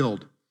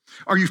unfulfilled?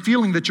 Are you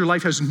feeling that your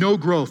life has no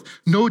growth,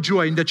 no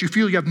joy, and that you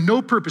feel you have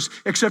no purpose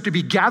except to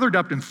be gathered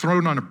up and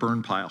thrown on a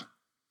burn pile?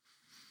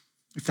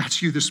 If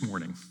that's you this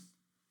morning,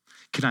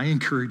 can I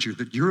encourage you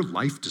that your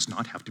life does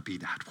not have to be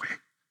that way?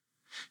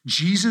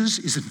 Jesus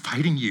is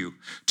inviting you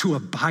to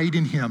abide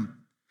in him,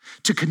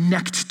 to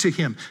connect to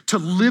him, to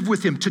live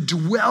with him, to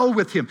dwell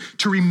with him,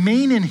 to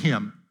remain in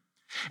him.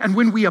 And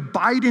when we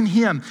abide in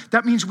him,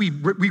 that means we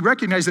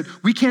recognize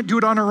that we can't do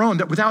it on our own,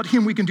 that without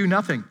him we can do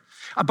nothing.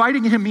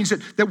 Abiding in him means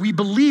that we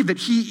believe that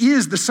he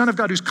is the Son of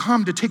God who's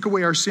come to take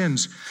away our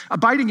sins.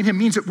 Abiding in him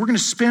means that we're going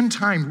to spend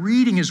time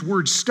reading his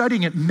word,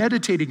 studying it,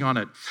 meditating on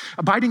it.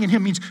 Abiding in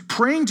him means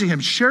praying to him,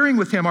 sharing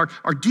with him our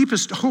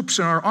deepest hopes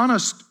and our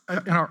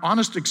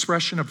honest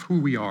expression of who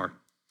we are.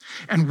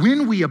 And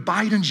when we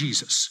abide in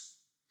Jesus,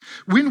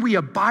 when we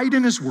abide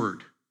in his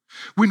word,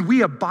 when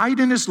we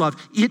abide in his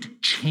love,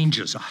 it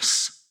changes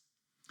us.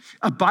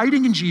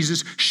 Abiding in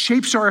Jesus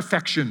shapes our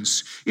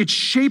affections, it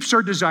shapes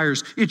our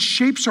desires, it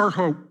shapes our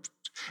hope,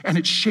 and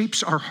it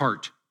shapes our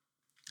heart.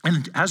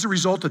 And as a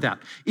result of that,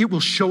 it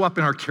will show up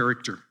in our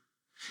character.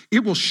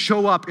 It will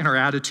show up in our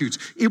attitudes.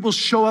 It will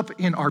show up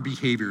in our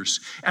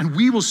behaviors. And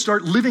we will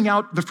start living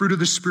out the fruit of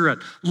the Spirit: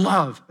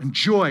 love and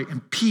joy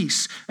and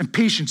peace and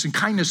patience and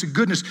kindness and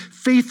goodness,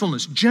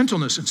 faithfulness,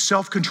 gentleness, and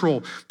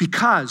self-control.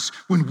 Because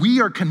when we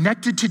are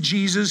connected to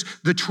Jesus,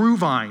 the true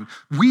vine,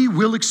 we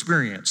will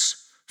experience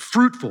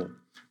fruitful,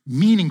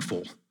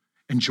 meaningful,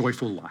 and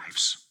joyful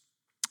lives.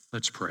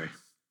 Let's pray.